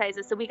portion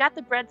sizes. So we got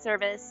the bread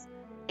service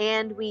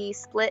and we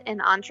split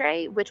an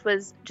entree, which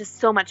was just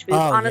so much food.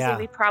 Honestly,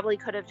 we probably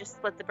could have just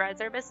split the bread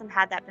service and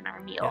had that been our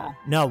meal. Yeah.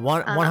 No,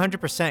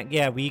 100%.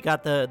 Yeah, we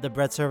got the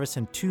bread service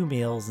and 2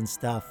 meals and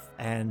stuff.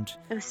 And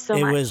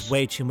it was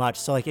way too much.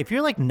 So if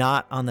you're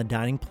not on the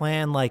dining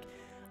plan,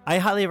 I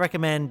highly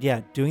recommend,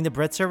 doing the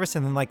bread service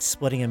and then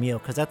splitting a meal,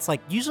 because that's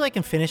usually I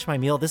can finish my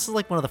meal. This is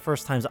one of the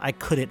first times I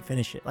couldn't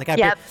finish it.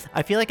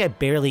 I feel like I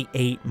barely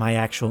ate my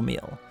actual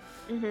meal.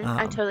 Mm-hmm.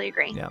 I totally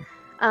agree. Yeah.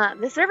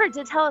 The server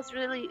did tell us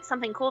really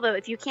something cool though.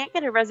 If you can't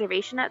get a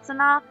reservation at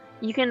Sanaa,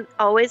 you can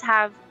always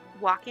have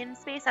walk-in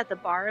space at the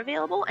bar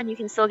available, and you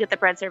can still get the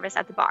bread service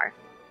at the bar.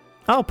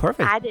 Oh,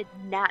 perfect. I did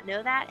not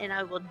know that, and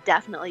I will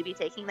definitely be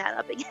taking that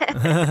up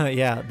again.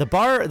 Yeah, the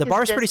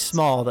bar's pretty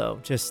small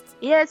though.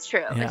 Yeah, it's true.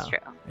 Yeah. It's true.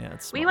 Yeah,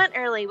 it's small. We went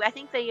early. I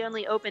think they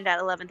only opened at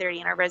 11:30,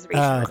 and our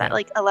reservation was at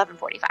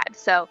 11:45.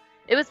 So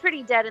it was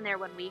pretty dead in there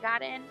when we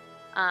got in.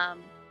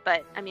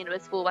 But I mean, it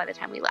was full by the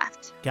time we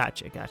left.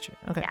 Gotcha.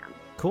 Okay. Yeah.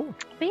 Cool.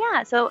 But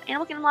yeah, so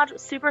Animal Kingdom Lodge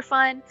was super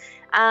fun.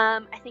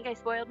 I think I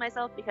spoiled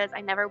myself because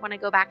I never want to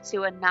go back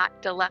to a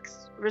not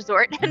deluxe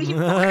resort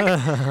anymore.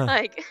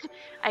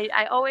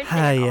 I always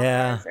say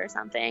or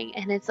something,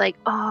 and it's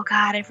oh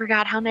God, I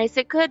forgot how nice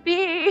it could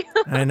be.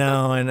 I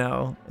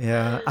know.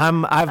 Yeah,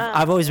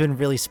 I've always been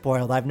really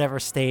spoiled. I've never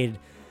stayed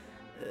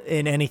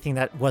in anything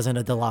that wasn't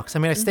a deluxe. I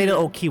mean, I stayed at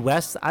Old Key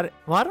West. I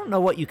don't know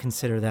what you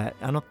consider that.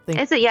 I don't think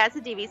it's a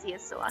DVC.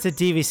 It's deluxe.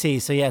 It's a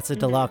DVC, so it's a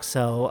deluxe.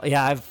 So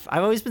I've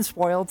always been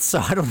spoiled. So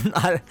I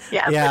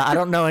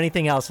don't know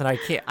anything else, and I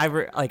can't. I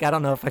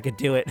don't know if I could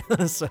do it.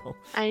 So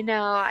I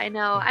know.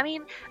 I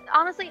mean,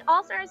 honestly,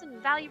 All Stars and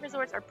Value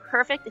Resorts are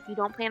perfect if you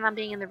don't plan on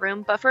being in the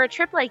room. But for a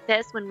trip like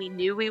this, when we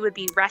knew we would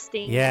be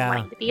resting and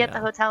wanting to be at the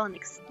hotel and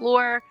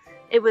explore,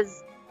 it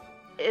was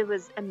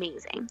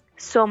amazing.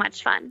 So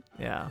much fun.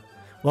 Yeah.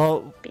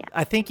 Well,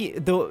 I think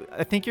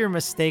your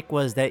mistake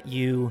was that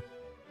you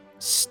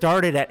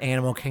started at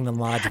Animal Kingdom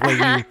Lodge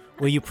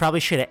where you probably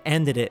should have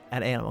ended it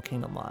at Animal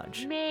Kingdom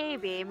Lodge.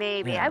 Maybe.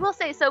 Yeah. I will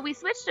say, so we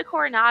switched to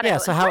Coronado. Yeah,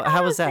 so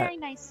how was that? Very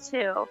nice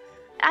too.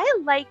 I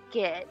like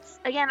it.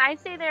 Again, I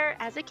stayed there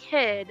as a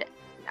kid,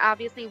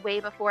 obviously way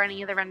before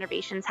any of the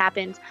renovations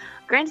happened.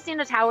 Grand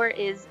Casino Tower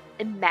is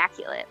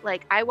immaculate.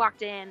 I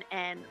walked in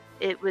and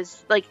it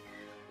was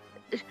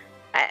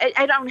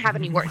I don't have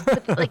any words.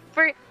 But,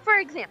 for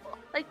example,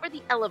 for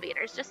the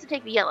elevators, just to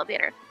take the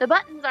elevator, the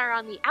buttons are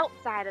on the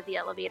outside of the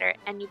elevator,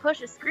 and you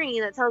push a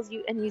screen that tells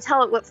you, and you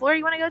tell it what floor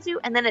you want to go to,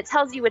 and then it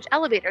tells you which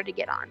elevator to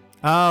get on.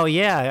 Oh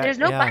yeah. There's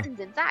no buttons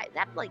inside.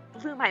 That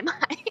blew my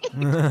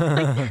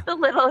mind. The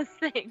littlest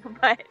thing,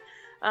 but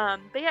yeah,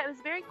 it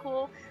was very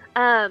cool.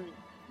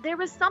 There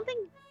was something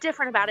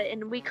different about it,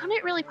 and we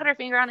couldn't really put our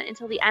finger on it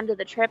until the end of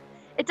the trip.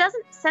 It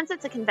doesn't, since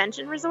it's a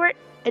convention resort,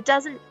 it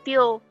doesn't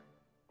feel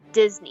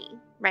Disney,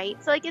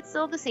 right? So it's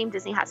still the same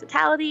Disney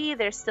hospitality,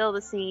 there's still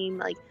the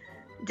same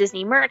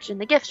Disney merch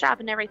and the gift shop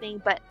and everything,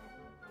 but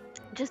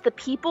just the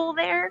people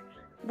there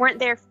weren't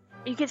there.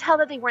 You could tell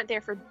that they weren't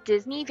there for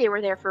Disney, they were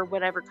there for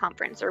whatever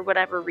conference or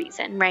whatever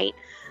reason, right?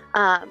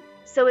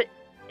 So it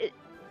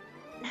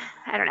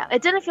I don't know,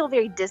 it didn't feel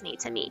very Disney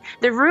to me.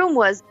 The room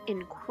was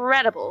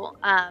incredible.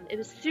 It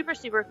was super,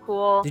 super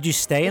cool. Did you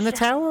stay in the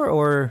tower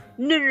or?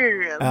 No.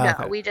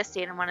 Okay. We just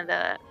stayed in one of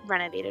the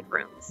renovated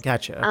rooms.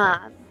 Gotcha.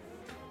 Okay.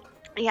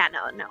 Yeah,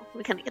 no,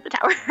 we couldn't get the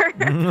tower.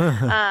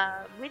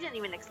 We didn't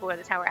even explore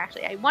the tower,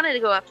 actually. I wanted to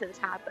go up to the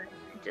top, but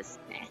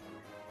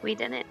we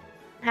didn't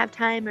have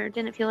time or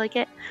didn't feel like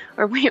it.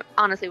 Or we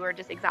honestly were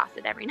just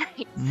exhausted every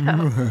night.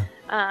 So,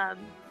 but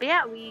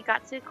yeah, we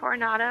got to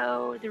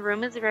Coronado. The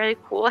room is very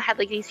cool. It had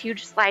like these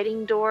huge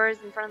sliding doors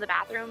in front of the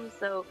bathroom.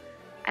 So,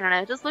 I don't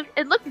know,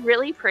 it looked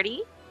really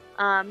pretty.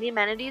 The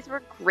amenities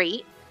were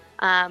great.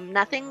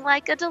 Nothing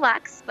like a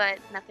deluxe, but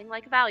nothing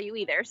like value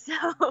either. So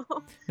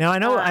now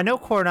I know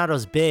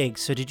Coronado's big.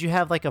 So did you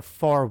have like a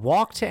far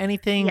walk to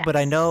anything? Yes. But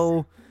I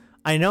know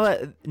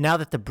now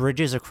that the bridge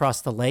is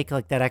across the lake,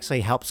 like that actually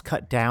helps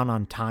cut down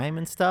on time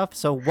and stuff.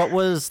 So what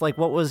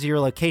was your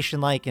location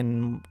like?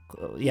 And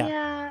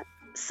yeah.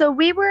 So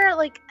we were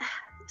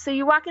so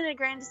you walk into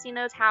Grand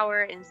Destino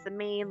Tower and it's the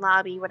main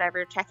lobby,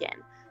 whatever, check in.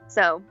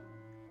 So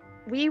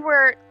we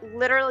were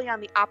literally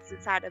on the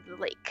opposite side of the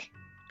lake.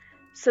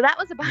 So that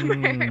was a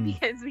bummer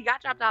because we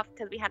got dropped off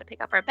because we had to pick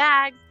up our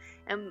bags.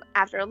 And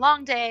after a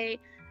long day,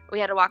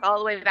 we had to walk all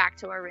the way back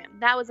to our room.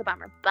 That was a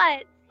bummer.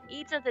 But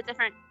each of the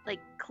different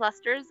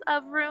clusters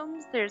of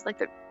rooms, there's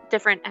the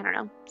different,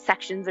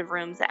 sections of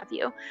rooms that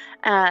view,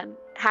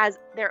 has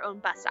their own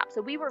bus stop.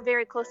 So we were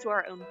very close to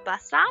our own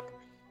bus stop.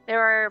 There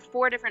are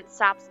 4 different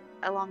stops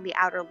along the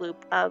outer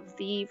loop of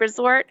the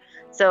resort.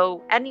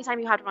 So anytime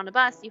you hopped on a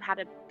bus, you had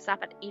to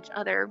stop at each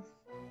other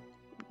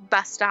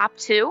bus stop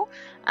too.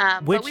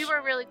 But we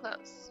were really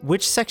close.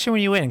 Which section were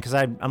you in? Because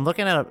I'm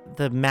looking at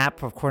the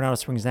map of Coronado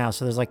Springs now.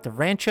 So there's the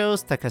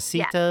Ranchos, the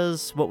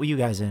Casitas. Yeah. What were you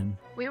guys in?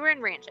 We were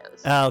in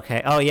Ranchos. Oh,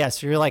 okay. Oh, yeah.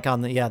 So you're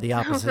on the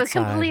opposite the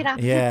side. Complete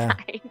opposite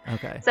side.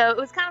 Okay. So it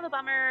was kind of a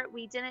bummer.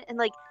 We didn't, and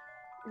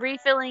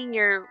refilling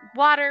your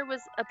water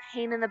was a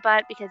pain in the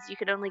butt because you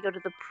could only go to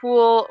the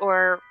pool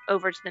or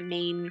over to the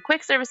main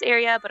quick service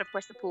area. But of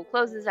course the pool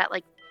closes at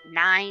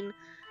 9.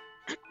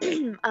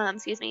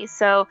 Excuse me.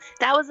 So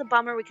that was a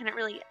bummer.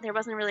 There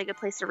wasn't really a good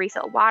place to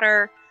refill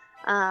water.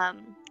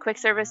 Quick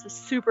service was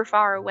super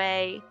far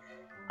away.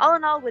 All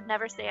in all, would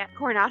never stay at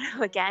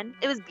Coronado again.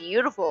 It was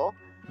beautiful.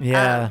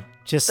 Yeah.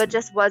 But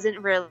just wasn't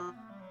really.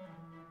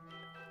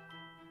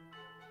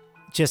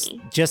 Just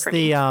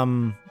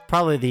the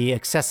probably the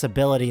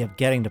accessibility of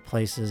getting to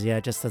places. Yeah,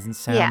 it just doesn't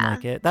sound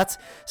like it. That's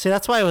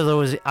why I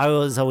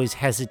was always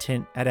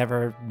hesitant at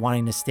ever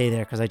wanting to stay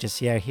there because I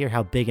hear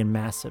how big and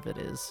massive it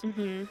is.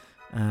 Mm-hmm.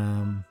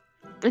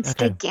 It's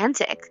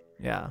gigantic.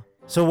 Yeah.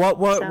 So what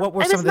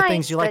were some of the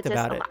things you liked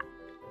about it?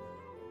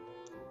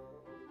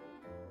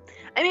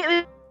 I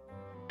mean,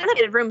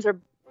 the rooms are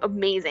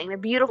amazing. They're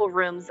beautiful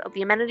rooms.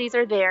 The amenities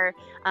are there.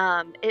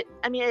 It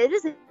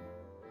is a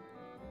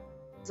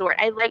resort.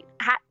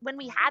 When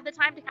we had the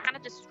time to kind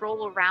of just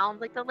stroll around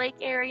the lake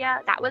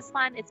area. That was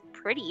fun. It's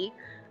pretty.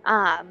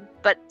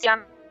 But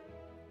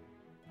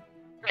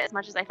as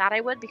much as I thought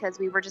I would because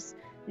we were just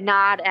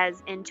not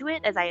as into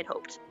it as I had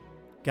hoped.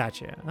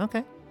 Gotcha.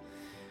 Okay.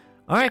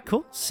 All right,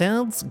 cool.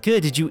 Sounds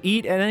good. Did you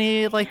eat at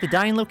any the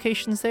dining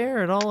locations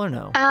there at all or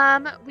no?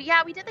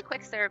 We did the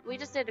quick serve. We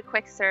just did a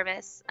quick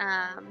service,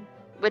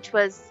 which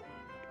was,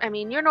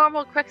 your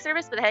normal quick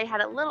service, but I had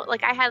a little,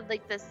 I had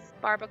this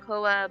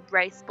barbacoa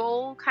rice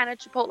bowl kind of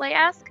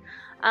Chipotle-esque,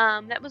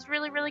 that was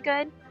really, really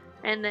good.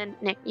 And then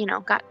Nick,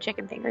 got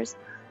chicken fingers.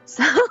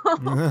 So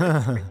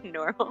pretty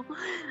normal.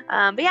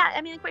 But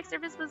yeah, the quick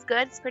service was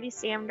good. It's pretty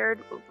standard.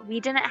 We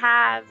didn't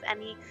have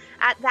any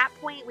at that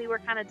point. We were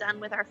kind of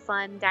done with our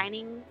fun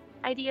dining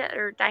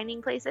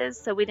places,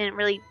 so we didn't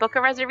really book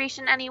a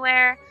reservation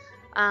anywhere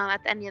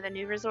at any of the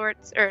new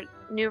resorts or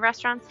new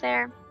restaurants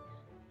there.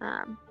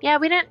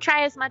 We didn't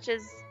try as much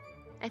as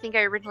I think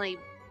I originally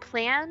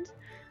planned,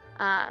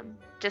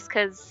 just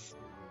because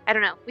I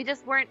don't know. We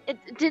just weren't.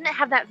 It didn't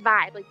have that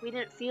vibe. We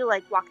didn't feel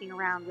like walking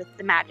around with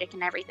the magic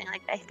and everything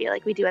I feel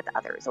like we do at the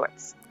other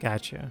resorts.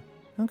 Gotcha.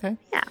 Okay.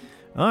 Yeah.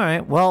 All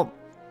right. Well,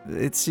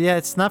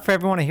 it's not for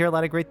everyone. I hear a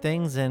lot of great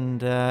things,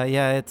 and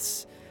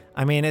it's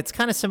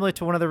kind of similar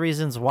to one of the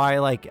reasons why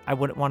I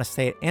wouldn't want to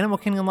stay at Animal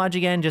Kingdom Lodge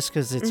again, just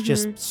because it's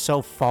just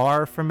so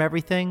far from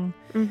everything.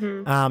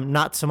 Mm-hmm.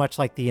 Not so much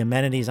the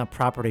amenities on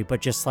property, but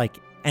just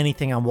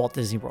anything on Walt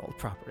Disney World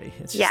property.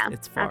 It's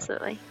far.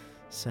 Absolutely.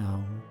 So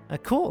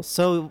cool.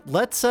 So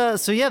let's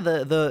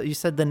you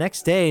said the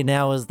next day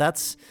now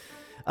that's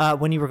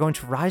when you were going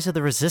to Rise of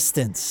the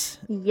Resistance.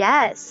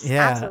 Yes.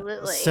 Yeah.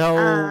 Absolutely. So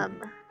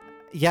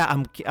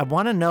I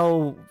want to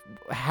know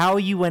how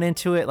you went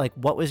into it.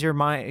 What was your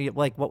mind?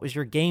 What was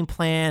your game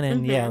plan?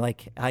 And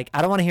I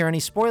don't want to hear any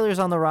spoilers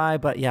on the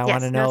ride, but I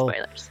want to know. No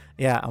spoilers.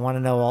 Yeah, I want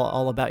to know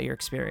all about your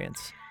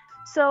experience.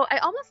 So I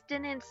almost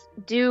didn't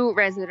do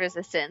Rise of the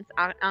Resistance,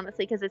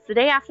 honestly, because it's the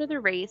day after the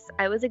race.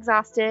 I was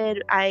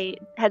exhausted.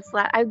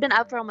 I've been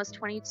up for almost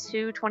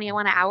 22,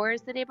 21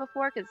 hours the day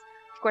before, because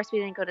of course we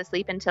didn't go to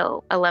sleep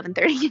until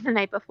 11:30 the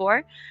night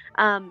before.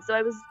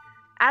 So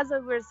as I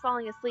was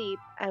falling asleep,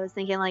 I was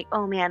thinking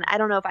oh man, I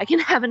don't know if I can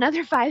have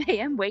another 5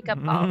 a.m. wake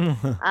up call.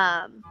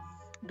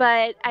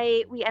 But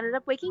we ended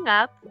up waking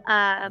up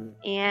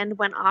and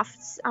went off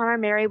on our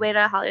merry way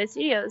to Hollywood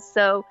Studios.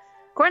 So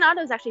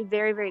Coronado is actually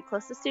very, very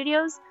close to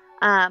Studios.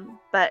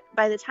 But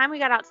by the time we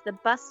got out to the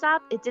bus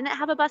stop, it didn't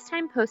have a bus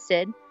time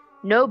posted.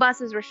 No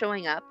buses were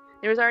showing up.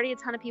 There was already a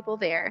ton of people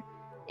there.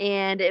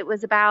 And it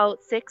was about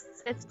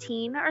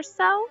 6:15 or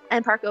so,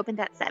 and park opened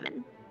at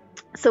 7.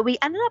 So we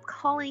ended up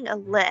calling a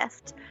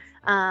Lyft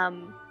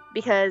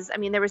because, I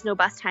mean, there was no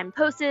bus time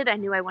posted. I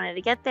knew I wanted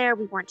to get there.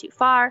 We weren't too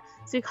far.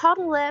 So we called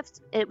a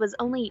Lyft. It was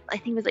only, I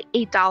think it was like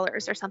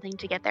 $8 or something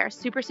to get there.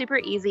 Super, super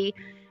easy.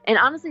 And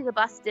honestly, the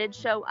bus did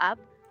show up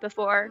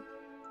before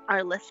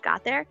our Lyft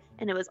got there,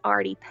 and it was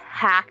already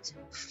packed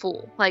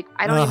full. Like,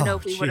 I don't even know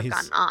if we would have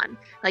gotten on.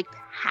 Like,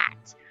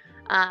 packed.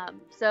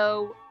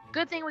 So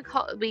good thing we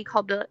called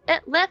the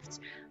Lyft,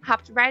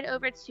 hopped right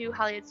over to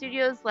Hollywood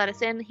Studios, let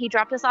us in. He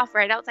dropped us off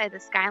right outside the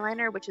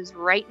Skyliner, which is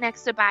right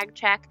next to Bag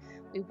Check.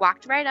 We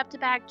walked right up to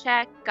Bag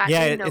Check, got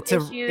in, no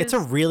issues. It's a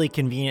really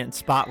convenient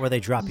spot where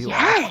they drop you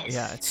off.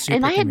 Yeah, it's super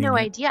And I had convenient. no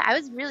idea. I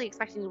was really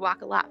expecting to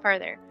walk a lot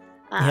farther.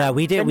 Yeah,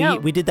 we did.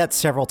 We did that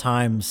several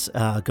times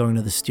going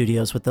to the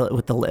studios with the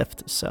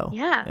Lyft. So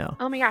yeah.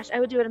 Oh my gosh, I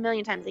would do it a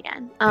million times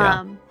again.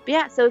 Yeah. But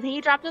yeah, so he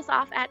dropped us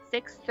off at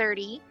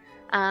 6:30.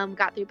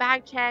 Got through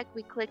Bag Check.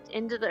 We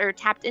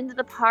tapped into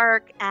the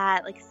park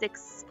at like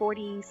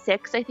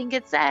 6:46, I think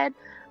it said,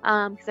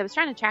 because I was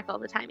trying to track all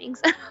the timings.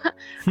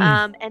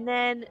 And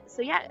then,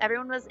 so yeah,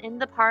 everyone was in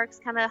the parks,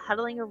 kind of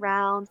huddling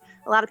around.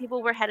 A lot of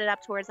people were headed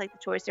up towards like the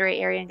Toy Story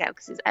area and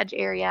Galaxy's Edge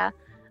area.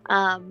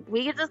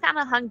 We just kind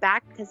of hung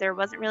back because there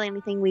wasn't really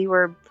anything we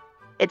were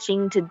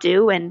itching to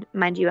do, and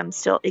mind you, I'm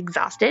still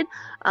exhausted.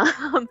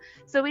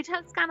 So we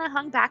just kind of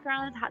hung back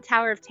around the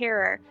Tower of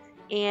Terror,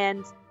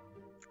 and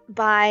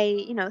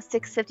by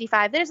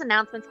 6:55, there's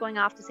announcements going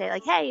off to say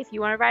like, hey, if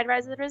you want to ride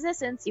Rise of the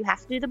Resistance, you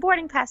have to do the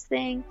boarding pass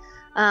thing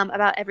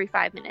about every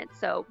 5 minutes.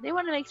 So they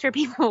wanted to make sure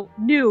people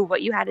knew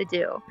what you had to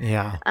do.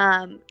 Yeah.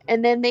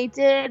 And then they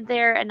did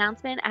their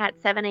announcement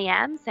at 7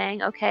 a.m.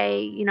 saying,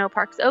 okay,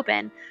 park's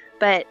open.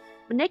 But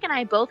Nick and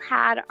I both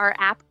had our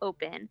app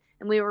open,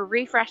 and we were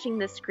refreshing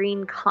the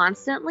screen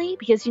constantly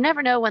because you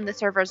never know when the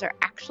servers are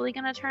actually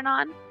going to turn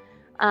on.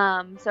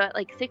 So at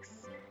like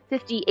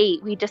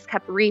 6:58, we just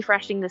kept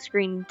refreshing the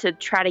screen to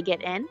try to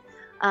get in.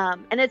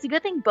 And it's a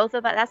good thing both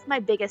of us, that's my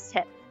biggest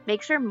tip.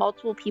 Make sure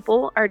multiple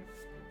people are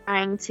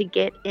trying to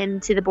get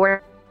into the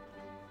board.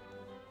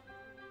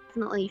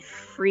 Definitely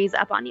freeze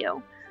up on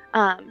you.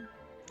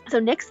 So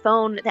Nick's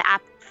phone, the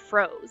app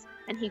froze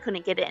and he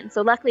couldn't get in.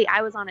 So luckily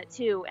I was on it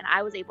too, and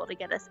I was able to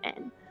get us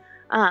in.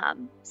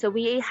 So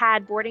we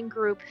had boarding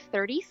group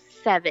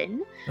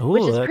 37,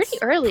 which is pretty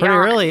early on. Pretty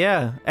early,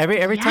 yeah.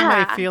 Every time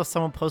I feel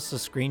someone posts a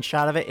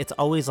screenshot of it, it's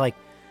always like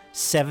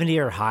 70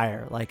 or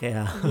higher. Like,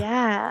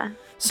 yeah.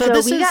 So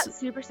we got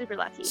super, super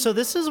lucky. So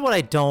this is what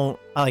I don't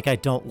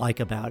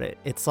like about it.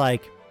 It's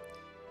like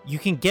you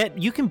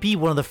can be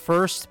one of the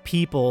first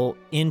people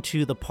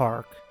into the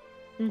park,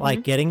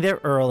 like getting there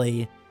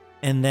early,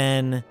 and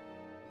then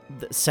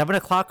 7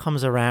 o'clock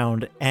comes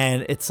around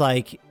and it's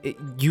like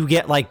you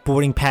get like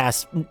boarding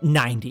pass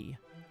 90.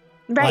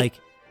 Right. Like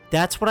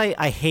that's what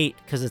I hate,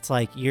 because it's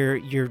like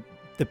you're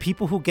the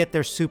people who get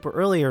there super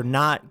early are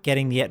not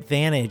getting the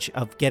advantage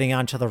of getting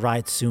onto the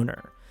ride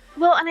sooner.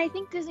 Well, and I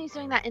think Disney's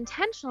doing that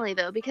intentionally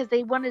though, because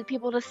they wanted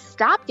people to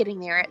stop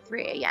getting there at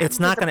 3 a.m. It's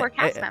not going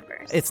to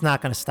It's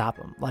not going to stop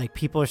them. Like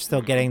people are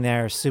still getting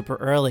there super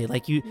early.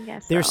 Like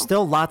there's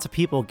still lots of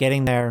people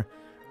getting there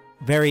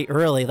very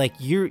early. Like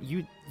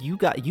you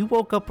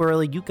woke up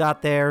early, you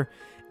got there,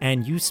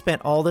 and you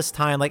spent all this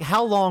time. Like,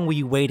 how long were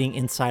you waiting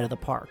inside of the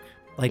park?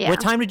 Like,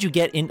 what time did you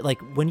get in? Like,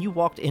 when you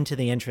walked into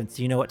the entrance,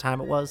 do you know what time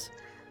it was?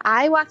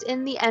 I walked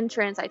in the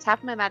entrance. I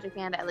tapped my magic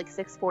band at like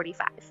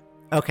 6:45.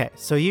 Okay,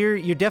 so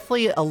you're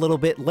definitely a little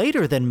bit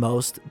later than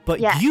most, but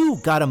you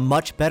got a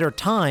much better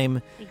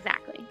time.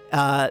 Exactly.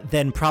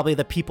 Than probably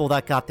the people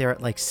that got there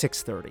at like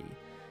 6:30.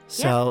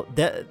 So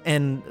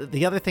and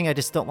the other thing I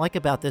just don't like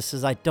about this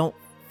is I don't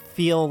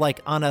feel like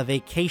on a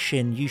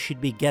vacation you should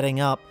be getting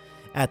up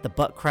at the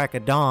butt crack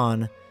of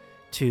dawn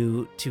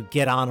to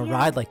get on a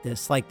ride like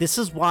this. Like, this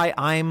is why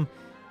I'm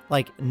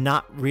like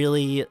not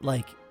really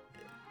like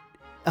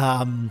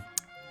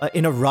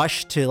in a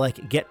rush to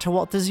like get to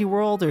Walt Disney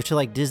World or to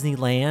like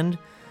Disneyland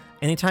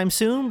anytime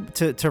soon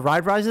to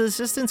ride Rise of the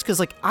Resistance, because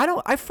like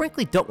I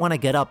frankly don't want to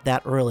get up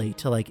that early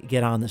to like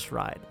get on this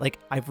ride. Like,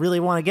 I really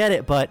want to get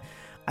it, but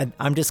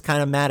I'm just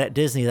kind of mad at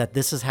Disney that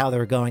this is how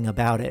they're going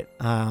about it.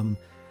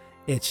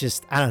 It's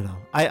just, I don't know.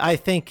 I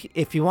think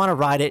if you want to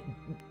ride it,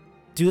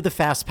 do the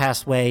Fast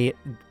Pass way.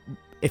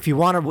 If you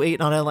want to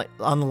wait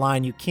on the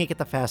line, you can't get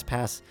the Fast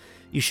Pass.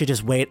 You should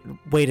just wait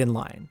in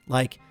line.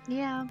 Like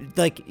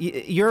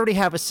you already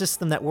have a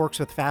system that works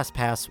with Fast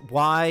Pass.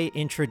 Why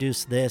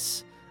introduce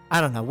this? I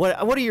don't know.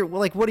 What are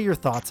your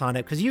thoughts on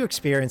it? Because you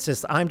experienced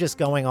this. I'm just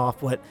going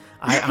off what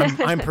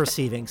I'm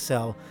perceiving.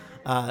 So,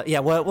 what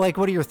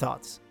are your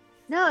thoughts?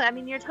 No, I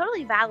mean, you're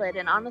totally valid.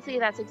 And honestly,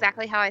 that's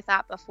exactly how I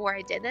thought before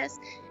I did this.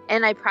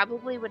 And I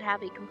probably would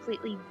have a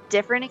completely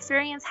different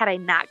experience had I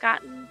not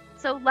gotten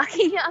so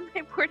lucky on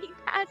my boarding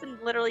pass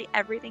and literally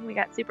everything we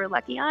got super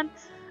lucky on.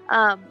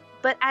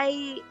 But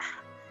I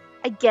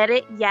get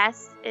it.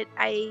 Yes,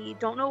 I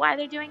don't know why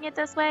they're doing it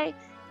this way.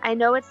 I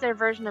know it's their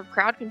version of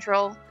crowd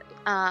control.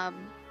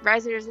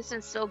 Rise of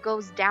Resistance still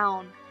goes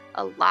down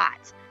a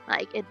lot.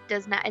 Like it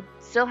does not. It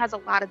still has a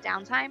lot of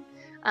downtime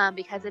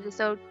because it is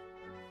so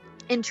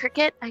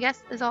intricate, I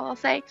guess is all I'll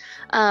say.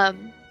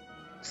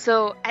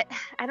 So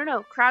I don't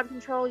know. Crowd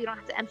control. You don't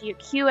have to empty your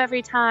queue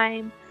every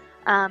time.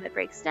 It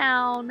breaks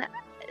down.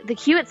 The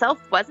queue itself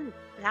wasn't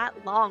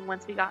that long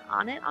once we got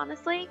on it,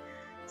 honestly.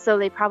 So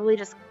they probably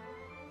just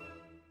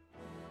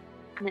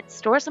couldn't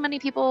store so many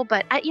people.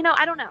 But I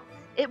don't know.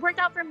 It worked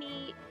out for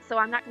me, so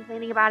I'm not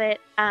complaining about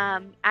it.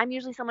 I'm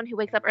usually someone who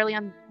wakes up early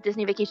on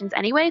Disney vacations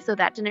anyway, so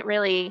that didn't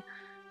really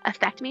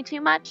affect me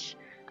too much.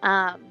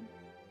 I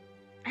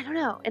don't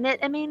know. And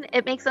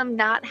it makes them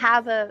not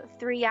have a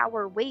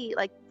 3-hour wait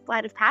like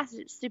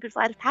stupid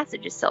Flight of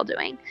Passage is still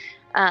doing.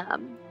 I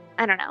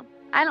don't know.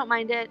 I don't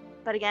mind it,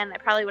 but again, I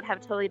probably would have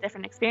a totally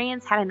different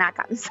experience had I not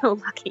gotten so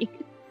lucky.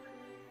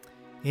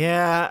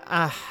 Yeah,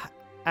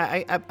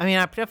 I mean,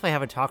 I definitely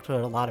haven't talked to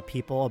a lot of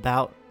people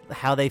about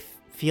how they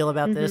feel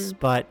about this,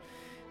 but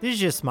this is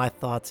just my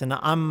thoughts, and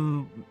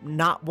I'm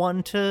not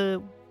one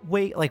to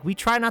wait. Like, we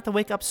try not to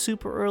wake up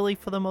super early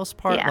for the most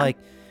part. Yeah. Like,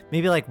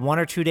 maybe like 1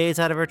 or 2 days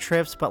out of our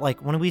trips, but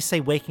like when we say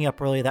waking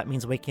up early, that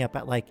means waking up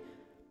at like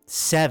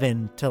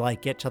 7 to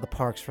like get to the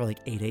parks for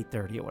like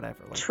 8:30 or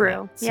whatever. Like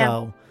True. That. Yeah.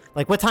 So,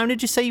 like, what time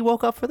did you say you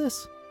woke up for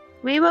this?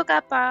 We woke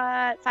up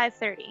at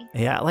 5:30.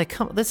 Yeah, like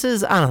this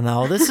is, I don't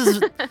know. This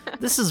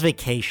is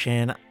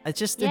vacation. I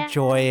just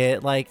enjoy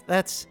it. Like,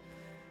 that's,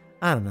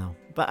 I don't know.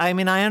 But I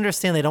mean, I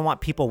understand they don't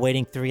want people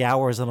waiting 3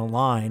 hours in a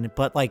line,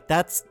 but like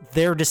that's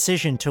their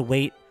decision to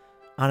wait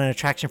on an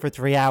attraction for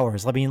 3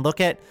 hours. I mean,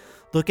 look at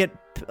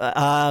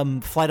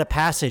Flight of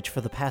Passage for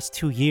the past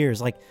 2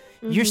 years. Like,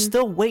 you're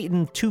still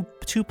waiting two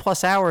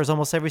plus hours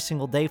almost every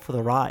single day for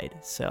the ride.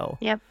 So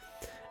yep.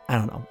 I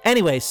don't know.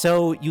 Anyway,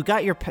 so you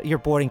got your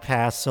boarding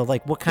pass. So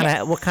like, what kind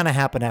of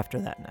happened after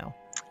that now?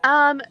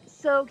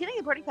 So getting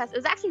a boarding pass, it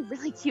was actually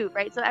really cute,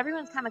 right? So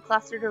everyone's kind of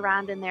clustered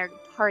around in their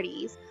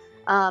parties.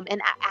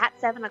 And at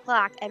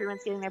 7:00,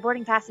 everyone's getting their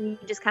boarding pass, and you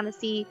just kind of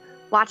see,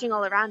 watching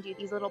all around you,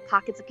 these little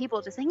pockets of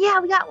people just saying, "Yeah,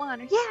 we got one,"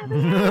 or "Yeah,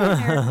 we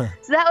got one."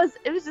 So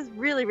it was just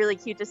really, really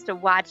cute just to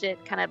watch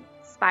it kind of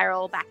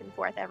spiral back and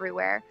forth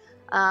everywhere.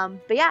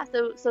 But yeah,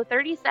 so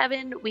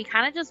 37, we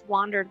kind of just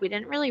wandered. We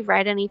didn't really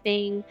ride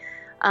anything.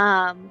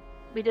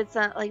 We did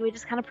we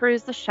just kind of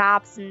perused the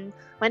shops and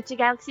went to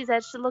Galaxy's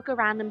Edge to look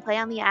around and play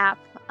on the app.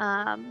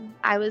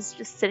 I was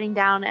just sitting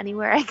down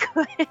anywhere I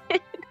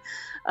could.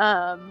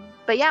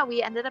 But yeah,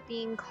 we ended up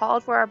being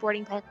called for our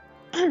boarding pass.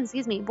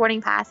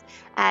 Boarding pass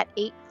at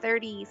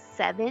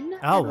 8:37.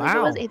 Oh, wow.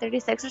 It was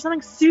 8:36 or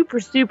something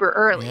super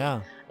early.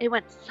 Yeah. It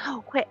went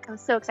so quick. I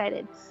was so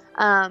excited.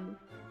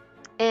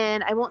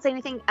 And I won't say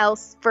anything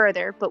else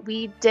further, but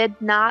we did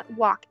not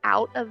walk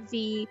out of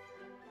the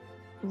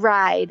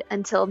ride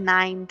until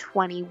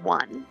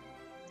 9:21.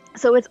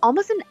 So it's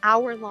almost an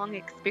hour-long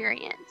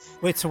experience.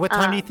 Wait, so what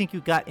time do you think you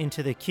got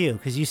into the queue?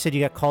 Because you said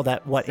you got called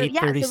at,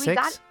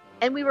 8:36?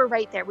 And we were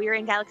right there. We were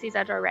in Galaxy's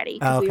Edge already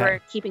because we were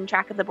keeping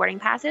track of the boarding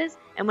passes.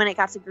 And when it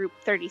got to group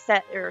 30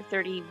 or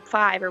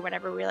 35 or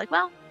whatever, we were like,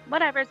 well,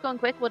 whatever, it's going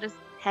quick. We'll just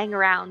hang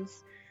around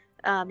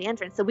the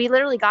entrance. So we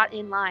literally got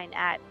in line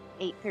at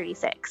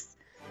 8:36.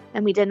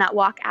 And we did not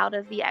walk out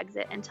of the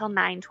exit until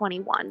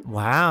 9:21.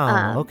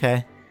 Wow.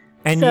 Okay.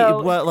 And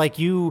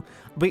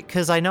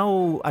because I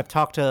know I've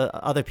talked to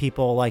other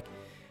people, like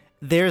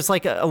there's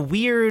like a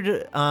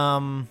weird, how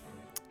am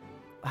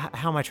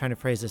I trying to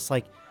phrase this?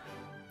 Like,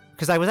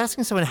 because I was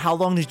asking someone, how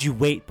long did you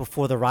wait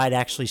before the ride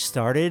actually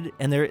started?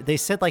 And they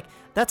said, like,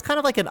 that's kind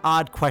of like an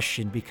odd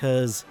question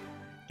because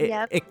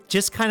it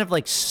just kind of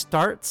like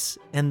starts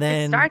and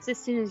then... It starts as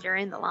soon as you're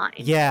in the line.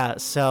 Yeah.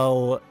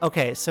 So,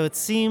 okay. So it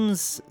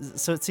seems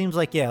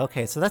like, yeah.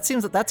 Okay. So that's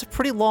a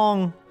pretty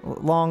long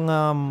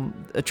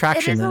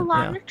attraction. It is a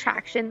long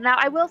attraction. Now,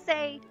 I will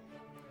say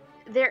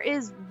there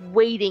is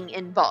waiting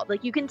involved.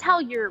 Like, you can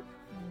tell you're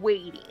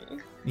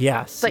waiting.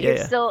 Yes, but you're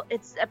still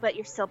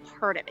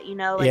part of it, you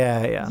know. Like,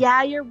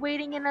 yeah, you're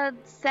waiting in a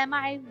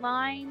semi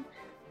line,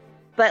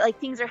 but like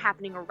things are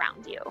happening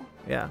around you.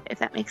 Yeah, if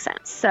that makes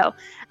sense. So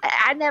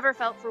I never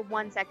felt for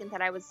 1 second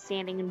that I was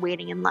standing and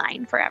waiting in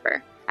line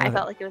forever. I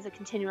felt like it was a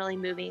continually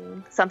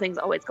moving, something's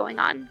always going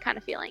on kind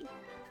of feeling.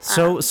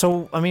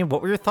 So I mean,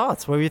 what were your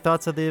thoughts? What were your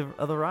thoughts of the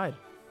ride?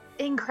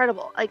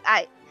 Incredible. Like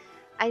I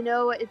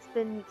know it's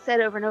been said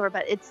over and over,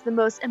 but it's the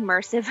most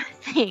immersive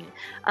thing.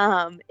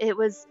 It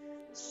was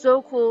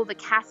so cool. The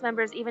cast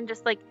members, even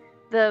just like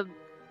the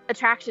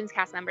attractions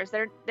cast members,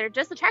 they're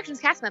just attractions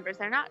cast members.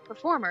 They're not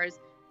performers,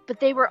 but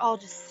they were all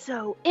just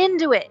so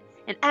into it,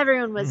 and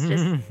everyone was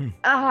just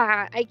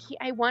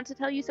I want to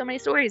tell you so many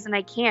stories and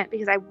I can't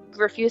because I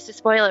refuse to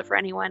spoil it for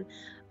anyone,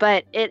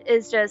 but it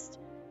is just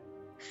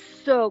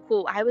so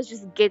cool. I was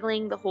just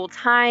giggling the whole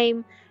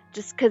time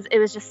just because it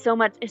was just so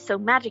much. It's so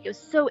magic. It was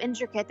so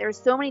intricate. There were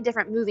so many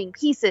different moving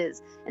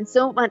pieces and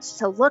so much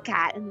to look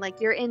at, and like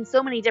you're in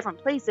so many different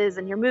places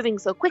and you're moving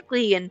so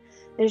quickly and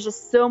there's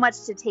just so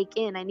much to take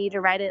in. I need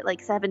to ride it like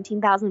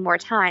 17,000 more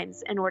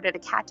times in order to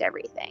catch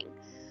everything.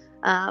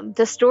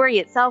 The story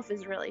itself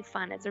is really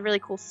fun. It's a really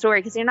cool story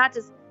because you're not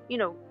just,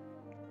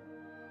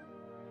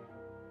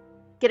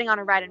 getting on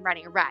a ride and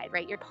riding a ride,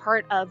 right? You're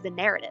part of the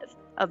narrative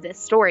of this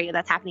story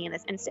that's happening in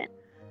this instant.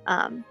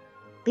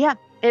 Yeah,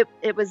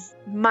 it was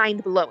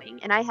mind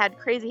blowing, and I had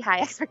crazy high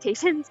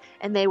expectations,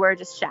 and they were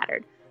just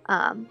shattered.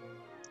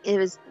 It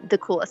was the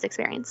coolest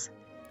experience.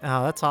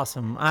 Oh, that's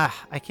awesome. I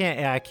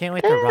can't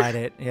wait to ride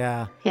it.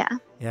 Yeah.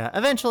 Yeah.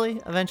 Eventually.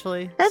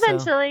 Hopefully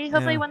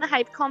yeah. when the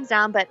hype calms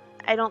down, but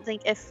I don't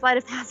think if Flight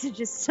of Passage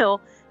is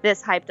still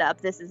this hyped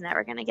up, this is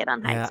never going to get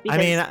unhyped.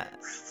 Yeah.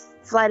 Because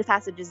Flight of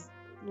Passage is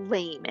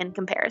lame in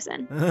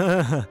comparison.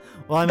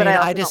 Well,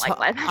 I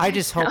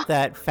just hope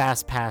that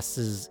Fast Pass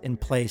is in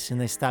place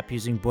and they stop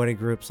using boarding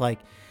groups. Like,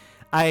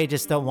 I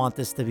just don't want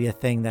this to be a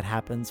thing that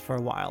happens for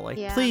a while. Like,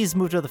 please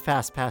move to the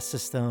Fast Pass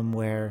system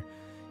where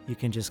you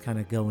can just kind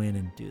of go in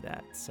and do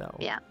that. So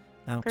yeah,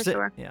 for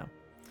sure.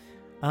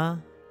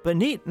 But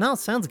neat. No,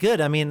 sounds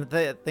good. I mean,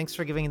 thanks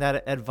for giving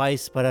that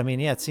advice. But I mean,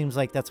 yeah, it seems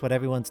like that's what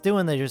everyone's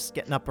doing. They're just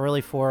getting up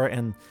early for it,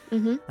 and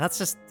that's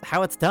just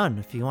how it's done.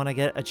 If you want to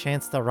get a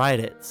chance to ride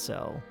it,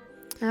 so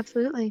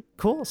absolutely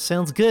cool.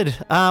 Sounds good.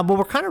 Well,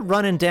 we're kind of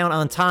running down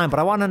on time, but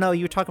I want to know,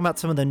 you were talking about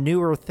some of the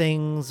newer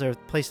things or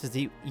places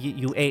that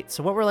you ate.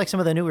 So what were like some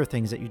of the newer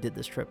things that you did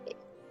this trip?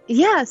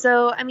 Yeah,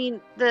 so I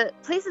mean, the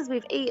places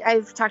we've ate,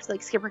 I've talked to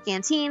like Skipper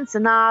Canteen,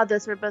 Sanaa,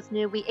 those were both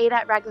new. We ate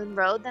at Raglan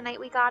Road the night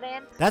we got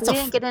in. We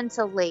didn't get in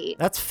till late.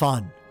 That's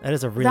fun. That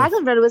is a really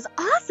Raglan Road was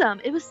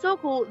awesome. It was so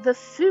cool. The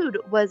food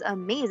was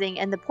amazing,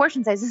 and the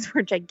portion sizes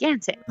were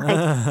gigantic.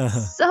 Like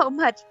so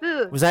much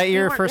food. Was that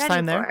your first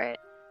time there?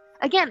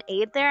 Again,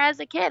 ate there as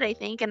a kid, I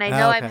think, and I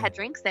know I've had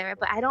drinks there,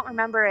 but I don't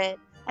remember it.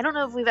 I don't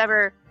know if we've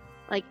ever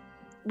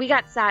we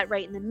got sat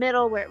right in the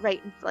middle,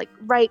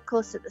 right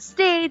close to the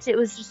stage. It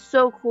was just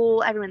so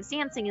cool. Everyone's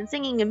dancing and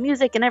singing and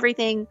music and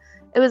everything.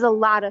 It was a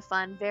lot of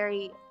fun,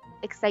 very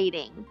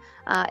exciting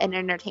and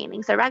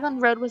entertaining. So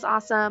Raglan Road was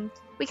awesome.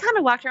 We kind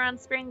of walked around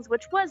Springs,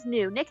 which was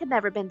new. Nick had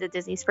never been to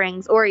Disney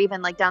Springs or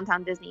even like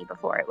downtown Disney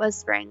before it was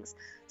Springs.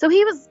 So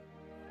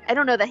I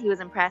don't know that he was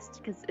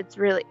impressed because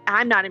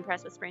I'm not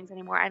impressed with Springs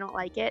anymore. I don't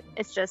like it.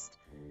 It's just,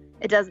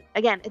 it doesn't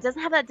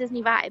have that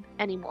Disney vibe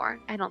anymore,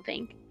 I don't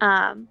think.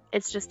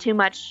 It's just too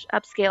much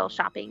upscale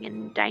shopping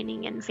and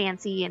dining and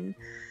fancy, and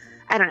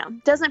I don't know.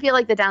 It doesn't feel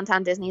like the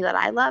downtown Disney that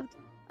I loved,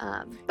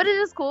 but it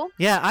is cool.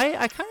 Yeah,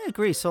 I kind of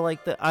agree. So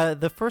like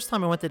the first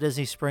time I went to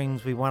Disney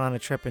Springs, we went on a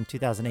trip in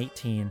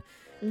 2018,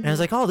 and I was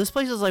like, oh, this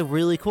place is like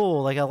really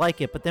cool. Like I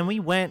like it. But then we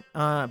went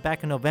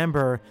back in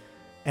November,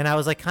 and I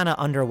was like kind of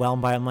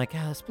underwhelmed by it. I'm like,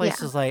 this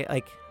place is like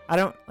I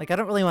don't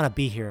really want to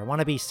be here. I want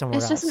to be somewhere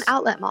else. It's just an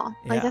outlet mall.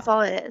 Like that's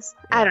all it is.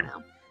 Yeah. I don't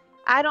know.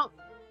 I don't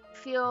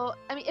feel,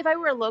 if I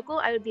were a local,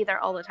 I would be there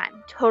all the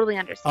time. Totally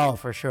understand. Oh,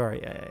 for sure.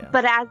 Yeah.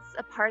 But as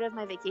a part of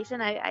my vacation,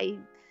 I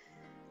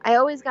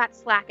always got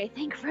slack, I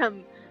think,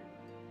 from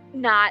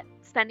not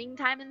spending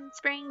time in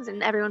Springs,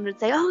 and everyone would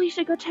say, oh, you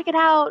should go check it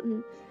out.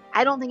 And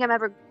I don't think I'm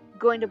ever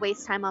going to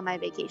waste time on my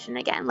vacation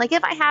again. Like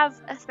if I have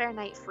a spare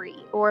night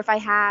free, or if I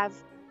have,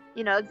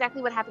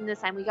 exactly what happened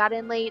this time. We got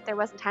in late. There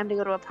wasn't time to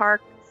go to a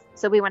park.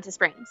 So we went to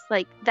Springs.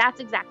 Like that's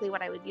exactly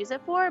what I would use it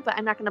for, but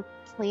I'm not going to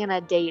plan a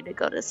day to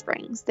go to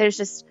Springs. There's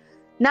just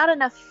not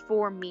enough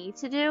for me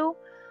to do.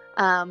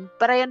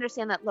 But I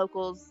understand that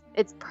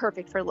it's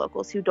perfect for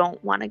locals who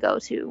don't want to go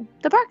to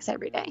the parks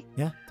every day.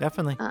 Yeah,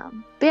 definitely.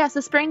 But yeah,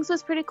 so Springs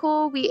was pretty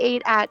cool. We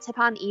ate at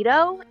Teppan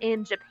Edo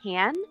in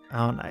Japan.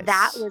 Oh, nice.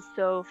 That was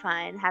so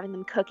fun, having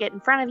them cook it in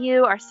front of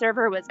you. Our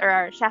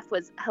chef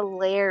was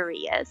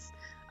hilarious.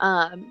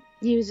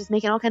 He was just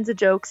making all kinds of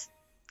jokes.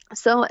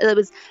 So it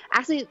was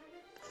actually,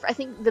 I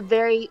think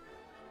maybe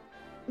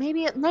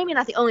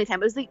not the only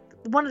time, it was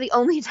one of the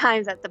only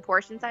times that the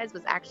portion size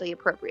was actually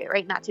appropriate,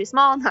 right? Not too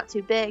small, not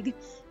too big.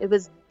 It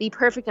was the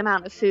perfect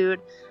amount of food,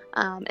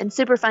 and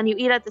super fun. You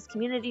eat at this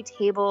community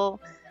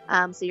table,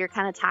 so you're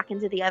kind of talking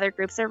to the other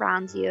groups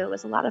around you. It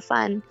was a lot of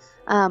fun,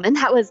 and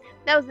that was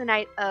the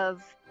night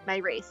of my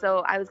race, so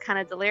I was kind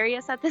of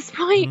delirious at this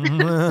point.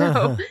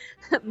 So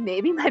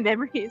maybe my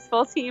memory is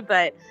faulty,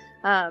 but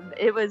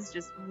it was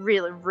just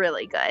really,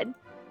 really good.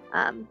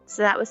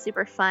 So that was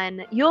super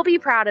fun. You'll be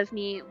proud of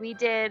me. We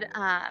did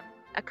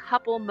a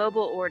couple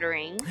mobile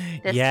ordering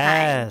this time.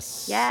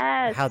 Yes.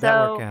 How'd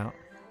that work out?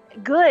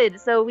 Good.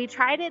 So we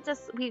tried it.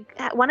 We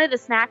wanted a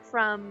snack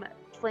from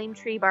Flame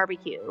Tree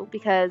Barbecue,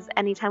 because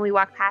anytime we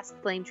walk past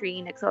Flame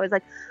Tree, Nick's always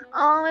like,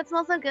 oh, it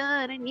smells so good.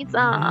 I need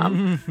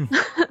some.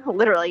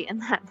 Literally in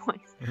that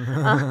voice.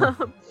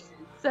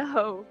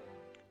 So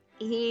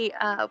we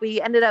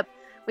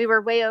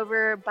were way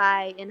over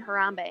in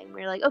Harambe, and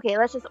we were like, okay,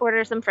 let's just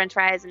order some french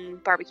fries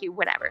and barbecue,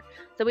 whatever.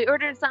 So we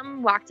ordered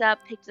something, walked up,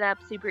 picked it up,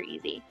 super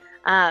easy.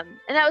 And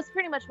that was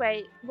pretty much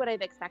what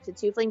I've expected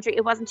to. Flame Tree,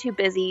 it wasn't too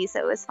busy, so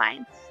it was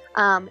fine.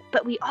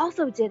 But we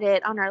also did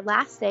it on our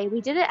last day.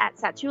 We did it at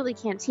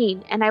Satuli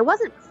Canteen, and I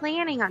wasn't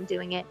planning on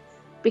doing it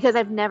because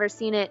I've never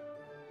seen it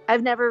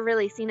I've never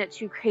really seen it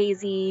too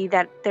crazy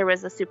that there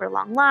was a super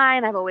long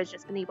line. I've always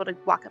just been able to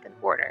walk up and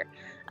order.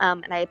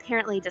 And I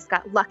apparently just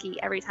got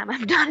lucky every time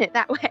I've done it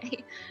that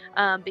way.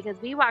 Because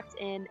we walked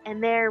in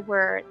and there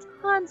were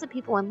tons of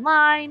people in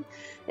line.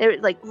 They were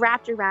like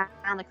wrapped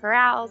around the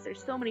corrals.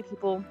 There's so many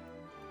people.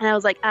 And I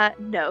was like,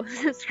 no,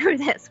 screw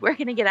this. We're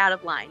going to get out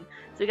of line.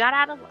 So we got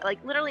out of,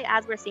 like, literally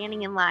as we're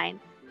standing in line,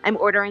 I'm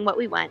ordering what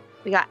we want.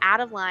 We got out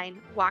of line,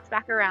 walked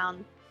back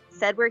around,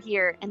 said we're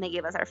here, and they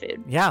gave us our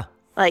food. Yeah.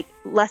 Like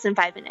less than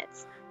 5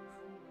 minutes.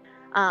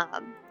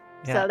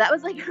 So that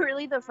was like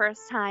really the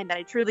first time that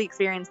I truly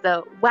experienced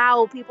the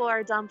wow, people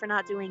are dumb for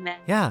not doing that.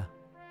 Yeah.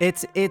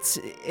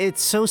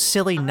 It's so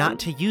silly not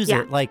to use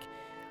it. Like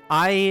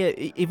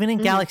even in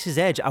Galaxy's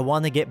Edge, I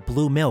wanted to get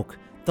blue milk.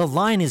 The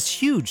line is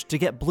huge to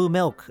get blue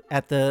milk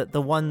at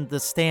the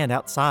stand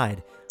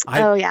outside.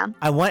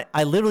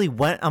 I literally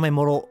went on my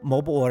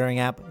mobile ordering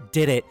app,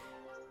 did it,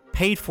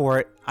 paid for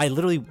it. I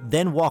literally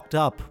then walked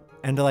up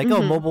and they're like,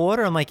 oh, mobile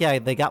order? I'm like, yeah,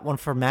 they got one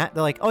for Matt.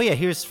 They're like, oh yeah,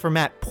 here's for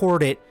Matt,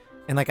 poured it.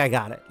 And like, I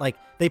got it. Like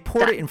they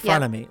poured it in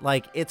front of me.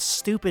 Like it's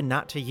stupid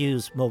not to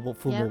use mobile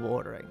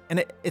ordering.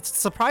 And it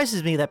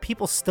surprises me that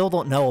people still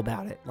don't know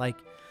about it. Like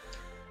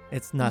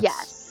it's nuts.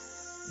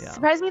 Yes. Yeah.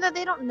 Surprised me that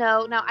they don't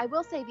know. Now, I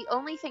will say the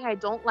only thing I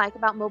don't like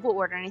about mobile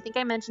order, and I think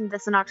I mentioned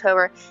this in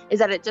October, is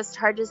that it just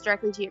charges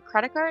directly to your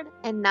credit card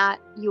and not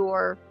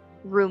your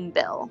room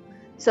bill.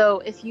 So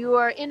if you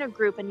are in a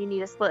group and you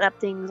need to split up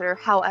things or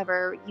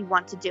however you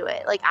want to do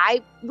it, like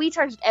we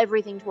charged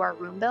everything to our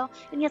room bill.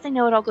 And yes, I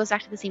know it all goes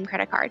back to the same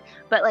credit card,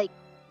 but like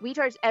we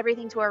charged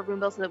everything to our room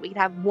bill so that we could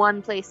have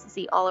one place to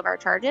see all of our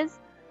charges.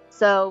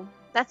 So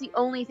that's the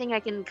only thing I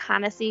can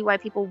kind of see why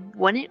people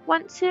wouldn't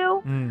want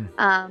to.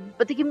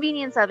 But the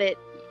convenience of it,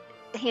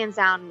 hands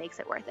down, makes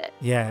it worth it.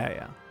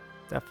 Yeah,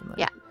 definitely.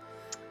 Yeah.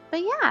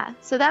 But yeah,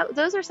 so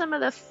those are some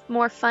of the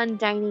more fun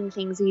dining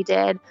things we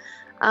did.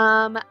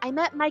 I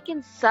met Mike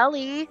and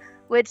Sully,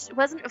 which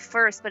wasn't a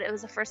first, but it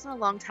was a first in a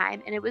long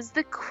time. And it was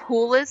the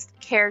coolest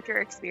character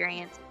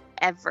experience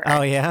ever.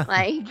 Oh, yeah?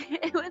 Like,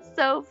 it was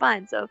so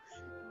fun. So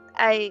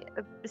I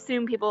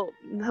assume people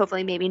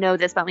hopefully maybe know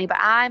this about me, but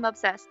I'm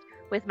obsessed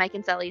with Mike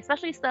and Sully,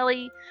 especially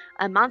Sully,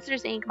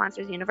 Monsters Inc.,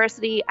 Monsters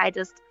University.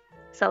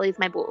 Sully's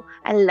my boo.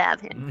 I love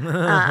him.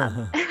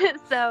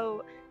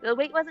 So the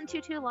wait wasn't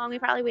too long. We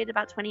probably waited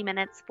about 20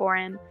 minutes for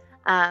him.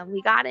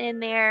 We got in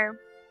there.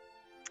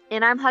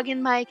 And I'm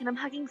hugging Mike and I'm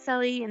hugging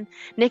Sully and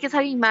Nick is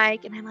hugging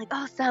Mike. And I'm like,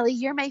 oh, Sully,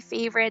 you're my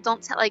favorite. I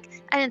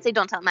didn't say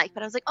don't tell Mike,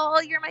 but I was like,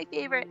 oh, you're my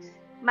favorite.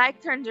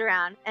 Mike turns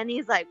around and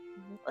he's like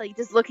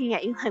just looking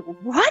at you like,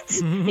 what?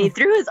 And he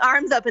threw his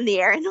arms up in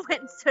the air and went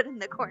and stood in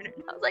the corner.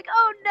 And I was like,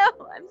 oh,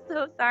 no, I'm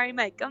so sorry,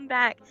 Mike. Come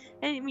back.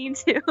 I didn't mean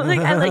to. Like,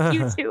 I like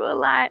you too a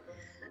lot.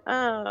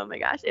 Oh, my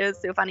gosh. It was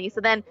so funny. So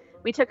then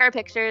we took our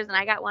pictures and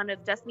I got one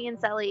of just me and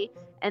Sully.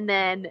 And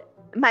then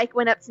Mike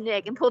went up to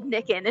Nick and pulled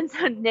Nick in, and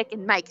so Nick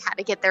and Mike had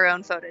to get their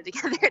own photo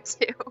together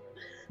too.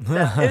 So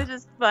it was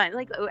just fun.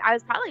 Like I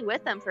was probably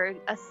with them for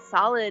a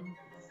solid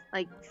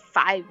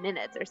 5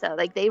 minutes or so.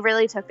 Like they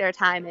really took their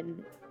time,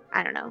 and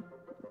I don't know.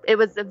 It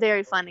was a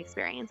very fun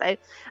experience. I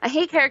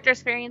hate character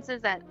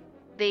experiences that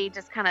they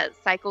just kind of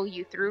cycle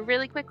you through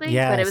really quickly.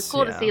 But it was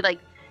cool to see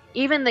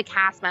even the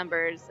cast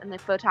members and the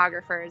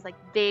photographers,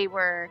 they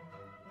were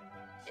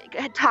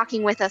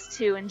talking with us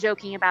too and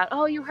joking about,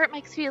 oh, you hurt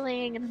Mike's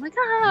feeling, and I'm like,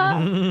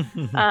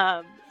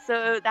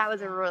 so that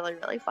was a really,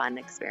 really fun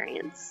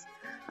experience.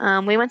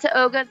 We went to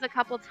Oga's a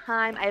couple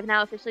times. I have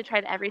now officially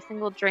tried every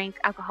single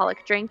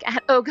alcoholic drink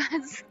at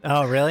Oga's.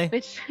 Oh, really?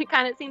 Which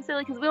kind of seems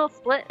silly because we'll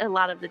split a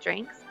lot of the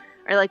drinks,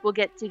 or we'll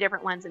get 2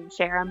 different ones and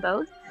share them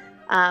both.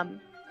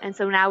 And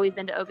so now we've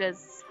been to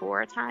Oga's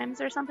 4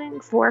 times or something,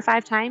 4 or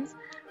 5 times,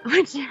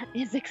 which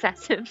is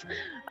excessive.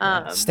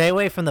 Stay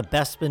away from the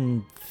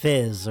Bespin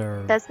Fizz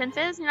or Bespin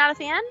Fizz. You're not a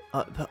fan?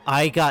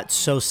 I got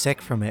so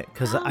sick from it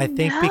because I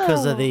think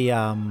because of the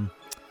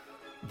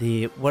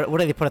what do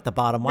they put at the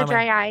bottom? The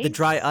dry ice. The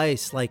dry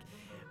ice.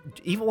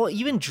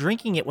 Even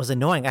drinking it was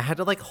annoying. I had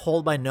to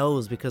hold my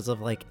nose because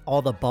of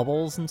all the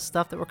bubbles and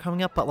stuff that were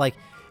coming up. But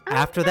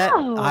after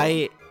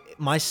that,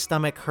 my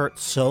stomach hurt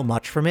so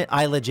much from it.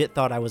 I legit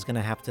thought I was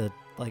gonna have to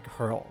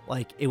hurl.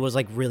 It was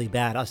really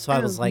bad. So I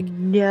was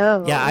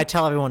no. Yeah, I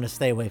tell everyone to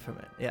stay away from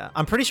it. Yeah,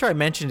 I'm pretty sure I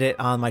mentioned it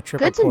on my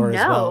trip report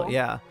as well.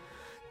 Yeah.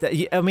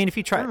 I mean, if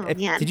you try,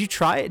 did you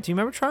try it? Do you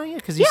remember trying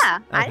it?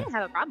 I didn't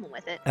have a problem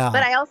with it. But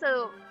I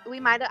also,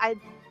 I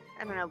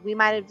don't know, we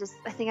might have just,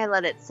 I think I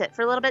let it sit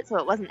for a little bit so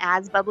it wasn't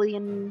as bubbly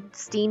and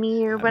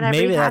steamy or whatever.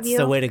 Maybe that's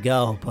the way to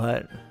go,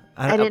 but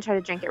I didn't try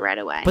to drink it right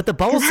away. But the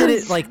bubbles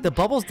didn't the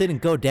bubbles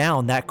didn't go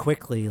down that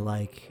quickly.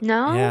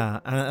 No. Yeah,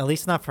 at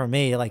least not for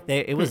me.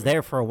 It was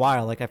there for a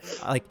while.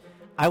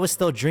 I was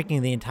still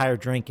drinking the entire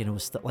drink, and it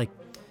was still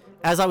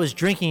as I was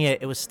drinking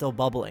it, it was still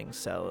bubbling.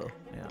 So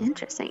yeah.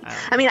 Interesting.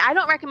 I mean, I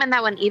don't recommend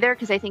that one either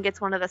because I think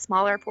it's one of the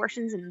smaller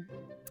portions, and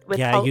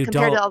you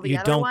compared to all the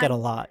other don't ones, get a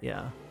lot.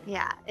 Yeah.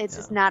 Yeah, it's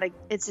just not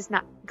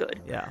good.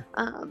 Yeah.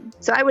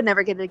 So I would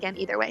never get it again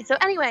either way. So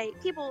anyway,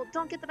 people,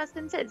 don't get the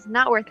Bespin Fizz.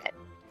 Not worth it.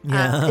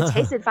 Yeah. It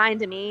tasted fine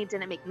to me.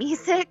 Didn't make me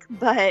sick,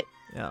 but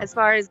Yeah. As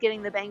far as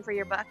getting the bang for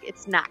your buck,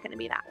 it's not going to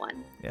be that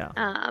one.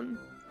 Yeah.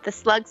 The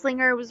Slug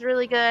Slinger was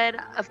really good.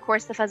 Of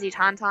course, the Fuzzy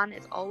Tauntaun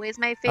is always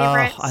my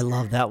favorite. Oh, I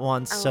love that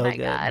one. So my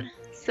good. God.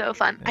 So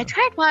fun. Yeah. I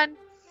tried one.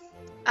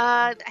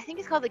 I think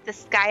it's called like the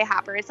Sky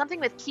Hopper. It's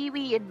something with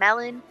kiwi and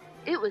melon.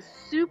 It was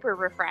super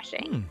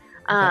refreshing.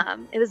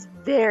 Okay. It was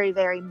very,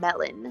 very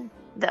melon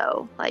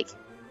though. Like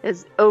it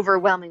was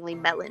overwhelmingly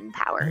melon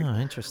powered. Oh,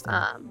 interesting.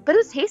 But it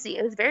was tasty.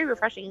 It was very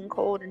refreshing and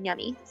cold and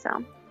yummy.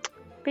 So,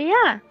 but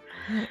yeah.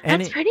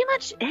 That's pretty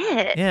much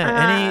it.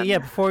 Yeah.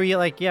 Before you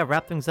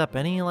wrap things up,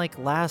 any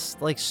last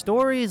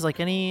stories,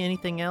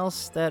 anything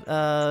else that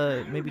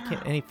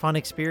any fun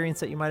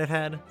experience that you might have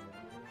had?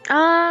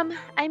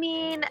 I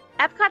mean,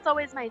 Epcot's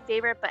always my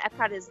favorite, but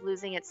Epcot is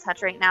losing its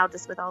touch right now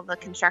just with all the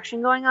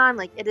construction going on.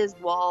 Like it is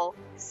wall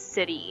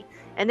city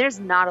and there's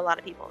not a lot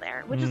of people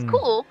there, which is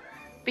cool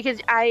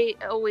because I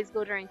always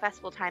go during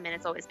festival time and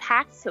it's always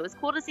packed. So it was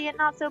cool to see it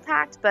not so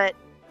packed, but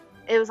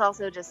it was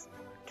also just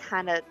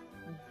kind of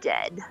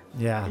dead.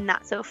 Yeah.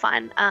 Not so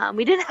fun.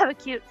 We did have a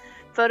cute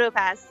photo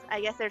pass.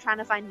 I guess they're trying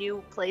to find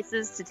new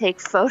places to take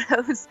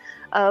photos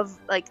of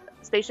like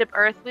Spaceship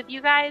Earth with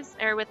you guys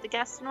or with the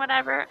guests and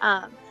whatever.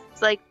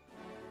 So like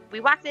we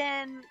walked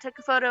in, took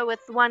a photo with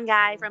one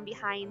guy from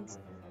behind,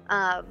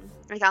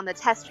 like on the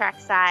test track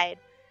side.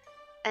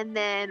 And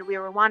then we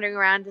were wandering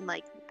around and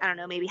like, I don't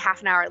know, maybe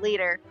half an hour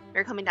later, we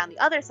were coming down the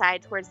other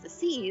side towards the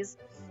seas.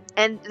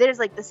 And there's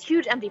like this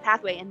huge empty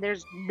pathway and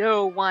there's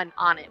no one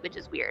on it, which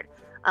is weird.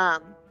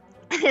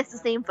 And it's the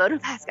same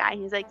PhotoPass guy.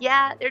 He's like,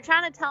 yeah, they're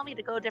trying to tell me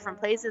to go different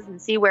places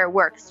and see where it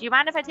works. Do you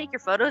mind if I take your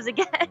photos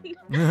again?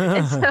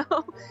 And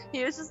so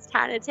he was just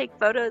trying to take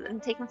photos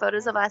and taking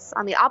photos of us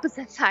on the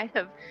opposite side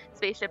of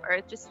Spaceship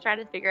Earth, just to try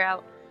to figure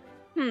out,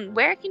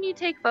 where can you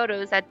take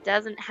photos that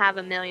doesn't have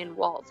a million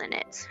walls in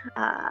it?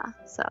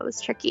 So it was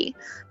tricky,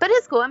 but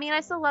it's cool. I mean,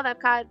 I still love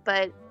Epcot,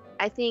 but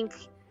I think,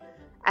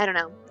 I don't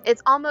know,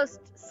 it's almost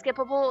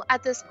skippable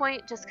at this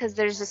point just because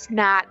there's just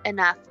not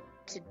enough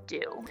to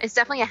do. It's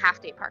definitely a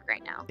half-day park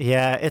right now.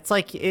 Yeah, it's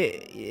like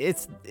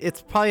it's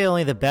probably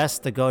only the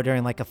best to go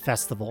during like a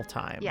festival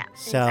time. Yeah,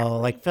 so exactly.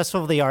 like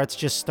Festival of the Arts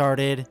just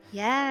started.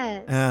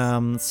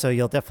 Yes. So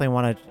you'll definitely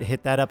want to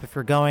hit that up if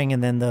you're going,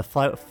 and then the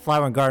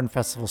Flower and Garden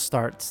Festival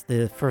starts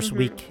the first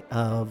week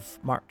of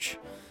March.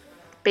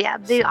 But yeah,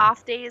 the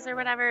off days or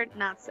whatever,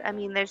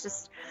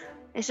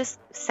 it's just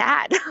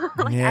sad.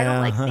 Like I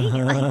don't like seeing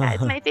it like that.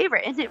 It's my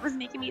favorite, and it was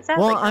making me sad.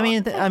 Well,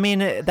 like, I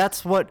mean,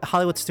 that's what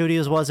Hollywood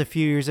Studios was a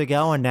few years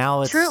ago, and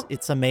now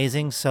it's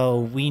amazing. So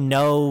we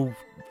know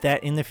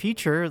that in the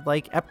future,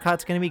 like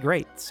Epcot's going to be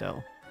great.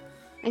 So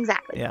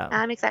exactly. Yeah,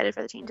 I'm excited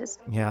for the changes.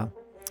 Yeah.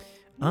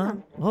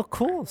 Well,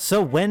 cool.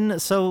 So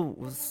so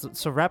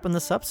wrapping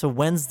this up. So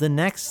when's the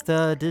next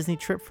Disney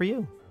trip for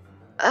you?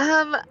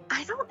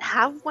 I don't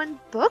have one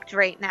booked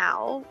right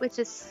now, which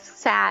is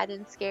sad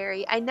and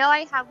scary. I know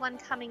I have one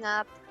coming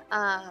up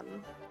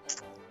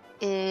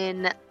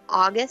in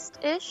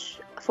August-ish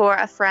for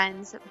a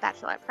friend's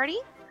bachelorette party.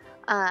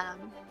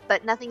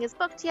 But nothing is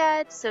booked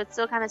yet, so it's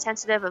still kind of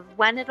tentative of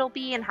when it'll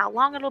be and how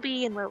long it'll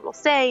be and where we'll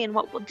stay and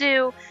what we'll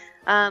do.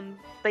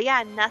 But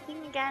yeah, nothing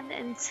again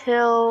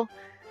until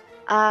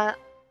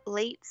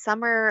late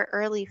summer,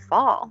 early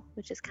fall,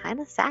 which is kind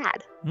of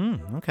sad.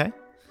 Okay.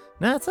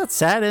 No, it's not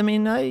sad. I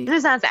mean,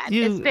 it's not sad.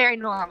 It's very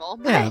normal.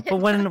 Yeah,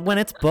 but when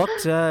it's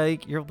booked,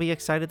 you'll be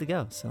excited to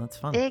go. So that's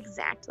fun.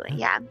 Exactly.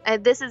 Yeah.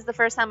 This is the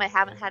first time I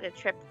haven't had a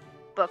trip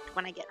booked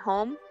when I get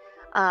home,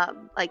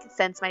 like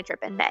since my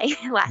trip in May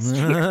last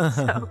year.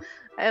 So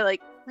I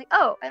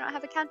oh, I don't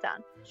have a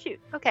countdown.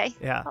 Shoot. Okay.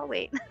 Yeah. I'll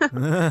wait.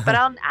 But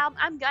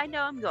I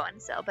know I'm going.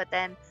 So, but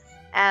then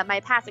my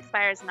pass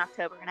expires in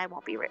October, and I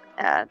won't be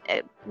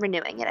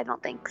renewing it. I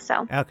don't think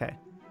so. Okay.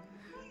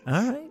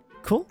 All right.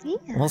 Cool.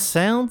 Yeah. Well,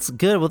 sounds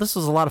good. Well, this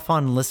was a lot of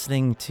fun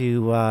listening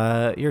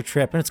to your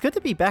trip, and it's good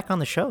to be back on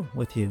the show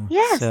with you.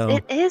 Yes,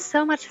 it is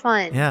so much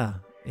fun. Yeah.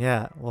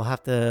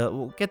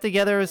 We'll get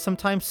together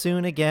sometime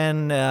soon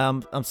again.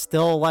 I'm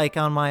still like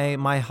on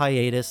my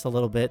hiatus a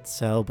little bit,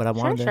 but I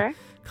wanted to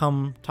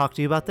come talk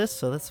to you about this,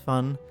 so that's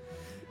fun.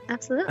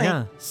 Absolutely.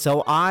 Yeah.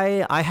 So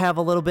I have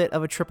a little bit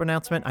of a trip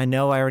announcement. I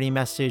know I already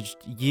messaged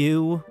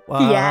you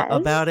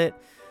about it.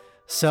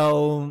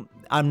 So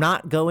I'm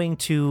not going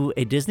to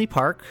a Disney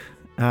park.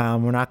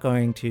 We're not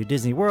going to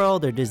Disney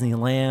World or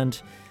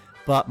Disneyland,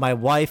 but my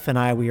wife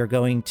and we are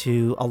going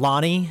to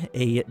Aulani,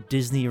 a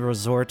Disney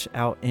resort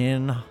out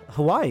in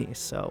Hawaii.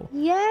 So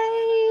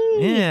yay!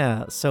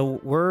 Yeah, so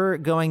we're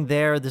going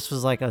there. This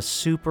was like a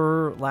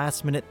super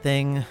last minute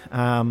thing.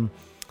 I'm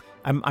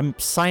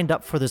signed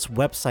up for this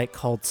website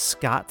called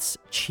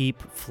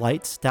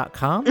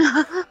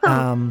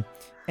Scott'sCheapFlights.com.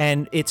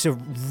 And it's a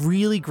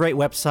really great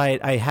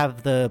website. I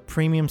have the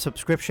premium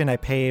subscription. I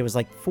pay, it was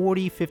like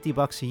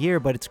 $40-$50 a year,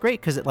 but it's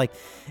great because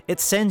it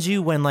sends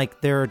you when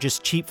like there are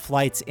just cheap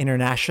flights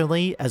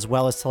internationally as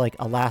well as to like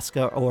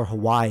Alaska or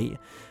Hawaii.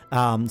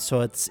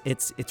 So it's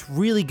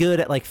really good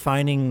at like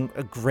finding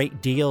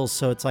great deals.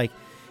 So it's like,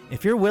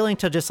 if you're willing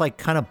to just like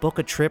kind of book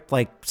a trip,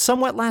 like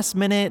somewhat last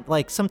minute,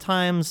 like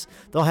sometimes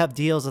they'll have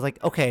deals of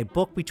like, okay,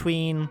 book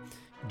between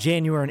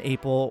January and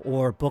April,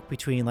 or book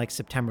between like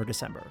September,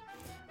 December.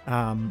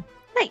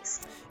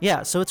 Nice.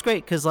 Yeah, so it's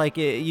great because like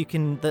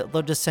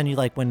they'll just send you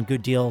like when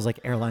good deals, like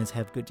airlines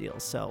have good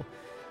deals. So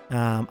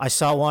I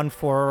saw one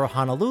for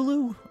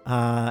Honolulu,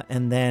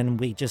 and then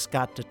we just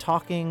got to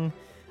talking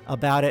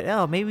about it.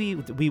 Oh, maybe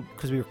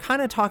because we were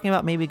kind of talking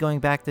about maybe going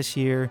back this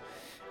year.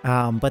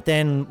 But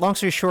then long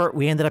story short,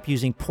 we ended up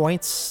using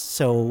points.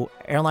 So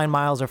airline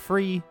miles are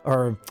free,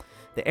 or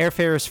the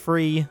airfare is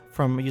free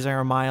from using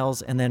our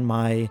miles. And then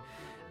my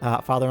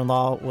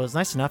father-in-law was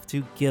nice enough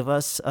to give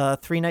us a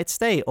 3-night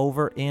stay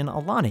over in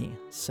Aulani.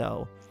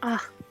 So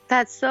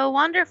that's so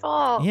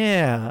wonderful.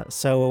 yeah,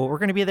 so we're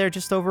going to be there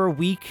just over a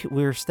week.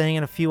 We're staying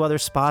in a few other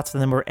spots,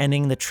 and then we're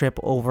ending the trip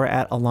over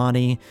at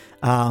Aulani.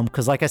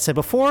 Because like I said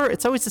before,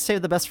 it's always to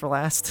save the best for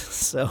last.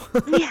 So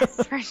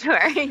Yes, for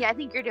sure. Yeah, I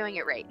think you're doing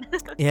it right.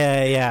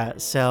 yeah.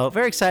 So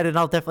very excited.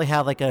 I'll definitely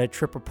have like a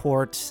trip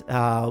report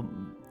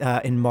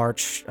in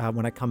March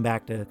when I come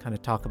back to kind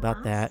of talk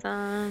about that.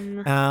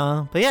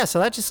 But yeah, so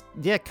that just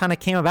kind of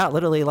came about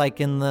literally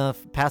like in the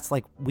past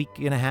like week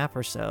and a half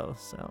or so.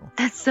 So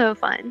That's so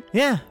fun.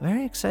 yeah,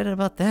 very excited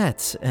about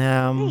that.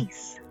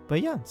 Nice.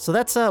 But yeah, so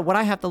that's what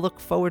I have to look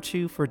forward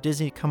to for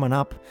Disney coming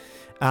up.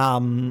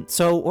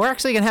 So we're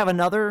actually going to have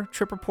another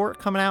trip report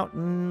coming out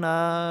in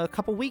a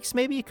couple weeks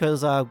maybe,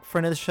 because a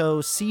friend of the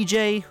show,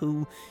 CJ,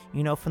 who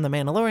you know from the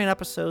Mandalorian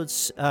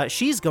episodes,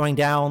 she's going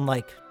down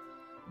like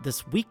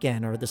this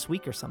weekend or this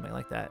week or something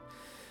like that.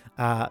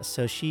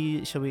 So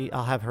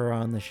I'll have her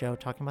on the show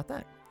talking about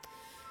that.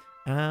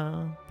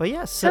 But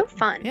yeah, So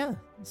fun. Yeah.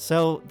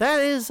 So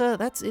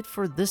that's it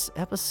for this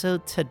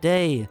episode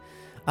today.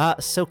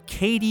 So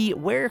Katie,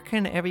 where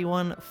can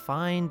everyone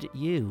find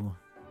you?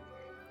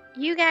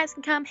 You guys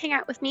can come hang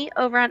out with me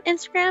over on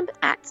Instagram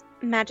at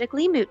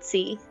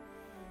magicallymootsy.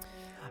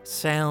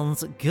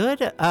 Sounds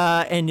good.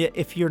 And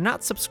if you're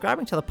not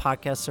subscribing to the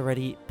podcast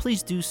already,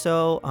 please do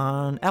so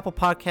on Apple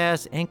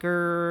Podcasts,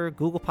 Anchor,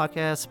 Google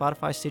Podcasts,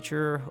 Spotify,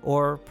 Stitcher,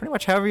 or pretty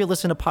much however you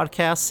listen to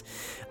podcasts.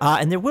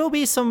 And there will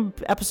be some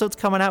episodes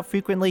coming out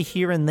frequently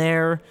here and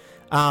there.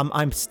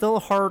 I'm still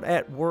hard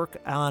at work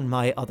on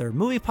my other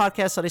movie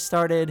podcast that I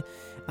started.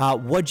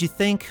 What'd you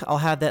think? I'll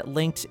have that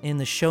linked in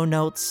the show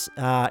notes.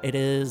 It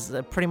is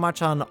pretty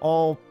much on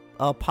all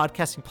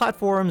podcasting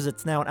platforms.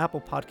 It's now an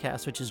Apple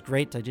Podcast, which is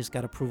great. I just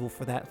got approval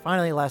for that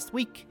finally last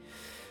week.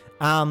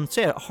 So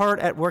yeah, hard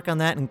at work on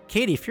that. And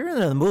Katie, if you're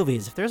into the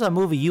movies, if there's a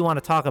movie you want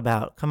to talk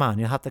about, come on,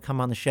 you'll have to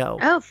come on the show.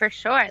 Oh, for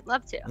sure. I'd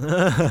love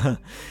to.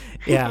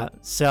 Yeah,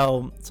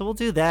 so we'll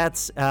do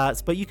that.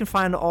 But you can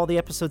find all the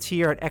episodes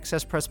here at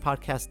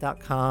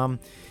excesspresspodcast.com.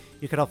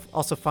 You could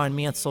also find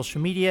me on social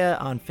media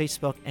on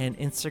Facebook and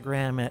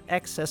Instagram at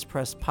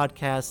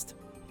excesspresspodcast.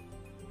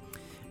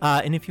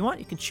 And if you want,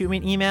 you can shoot me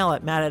an email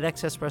at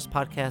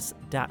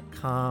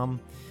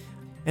matt@excesspresspodcast.com.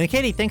 And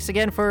Katie, thanks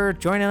again for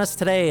joining us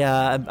today.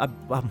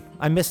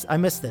 I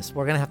missed this.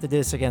 We're going to have to do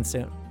this again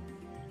soon.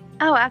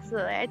 Oh,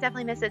 absolutely. I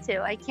definitely miss it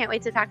too. I can't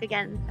wait to talk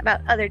again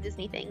about other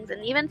Disney things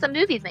and even some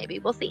movies maybe.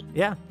 We'll see.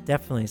 Yeah,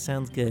 definitely.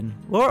 Sounds good.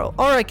 Well,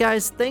 all right,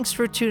 guys. Thanks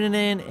for tuning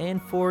in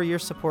and for your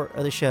support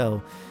of the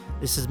show.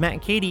 This is Matt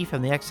and Katie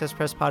from the Excess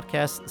Press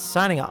Podcast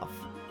signing off.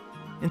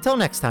 Until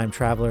next time,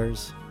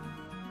 travelers.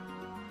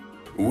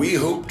 We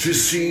hope to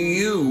see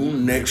you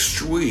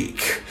next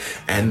week.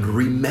 And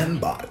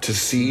remember to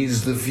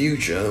seize the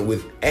future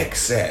with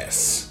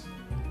excess.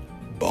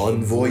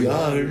 Bon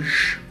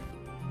voyage.